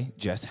by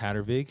Jess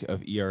Hattervig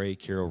of ERA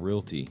Carroll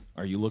Realty.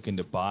 Are you looking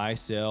to buy,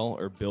 sell,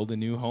 or build a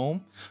new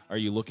home? Are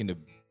you looking to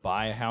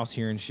buy a house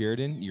here in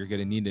Sheridan? You're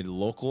going to need a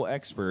local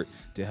expert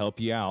to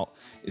help you out,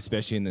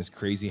 especially in this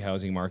crazy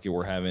housing market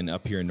we're having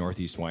up here in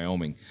Northeast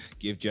Wyoming.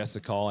 Give Jess a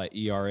call at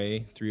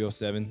ERA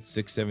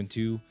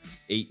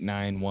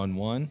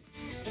 307-672-8911.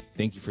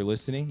 Thank you for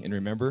listening, and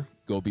remember,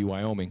 go be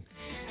Wyoming.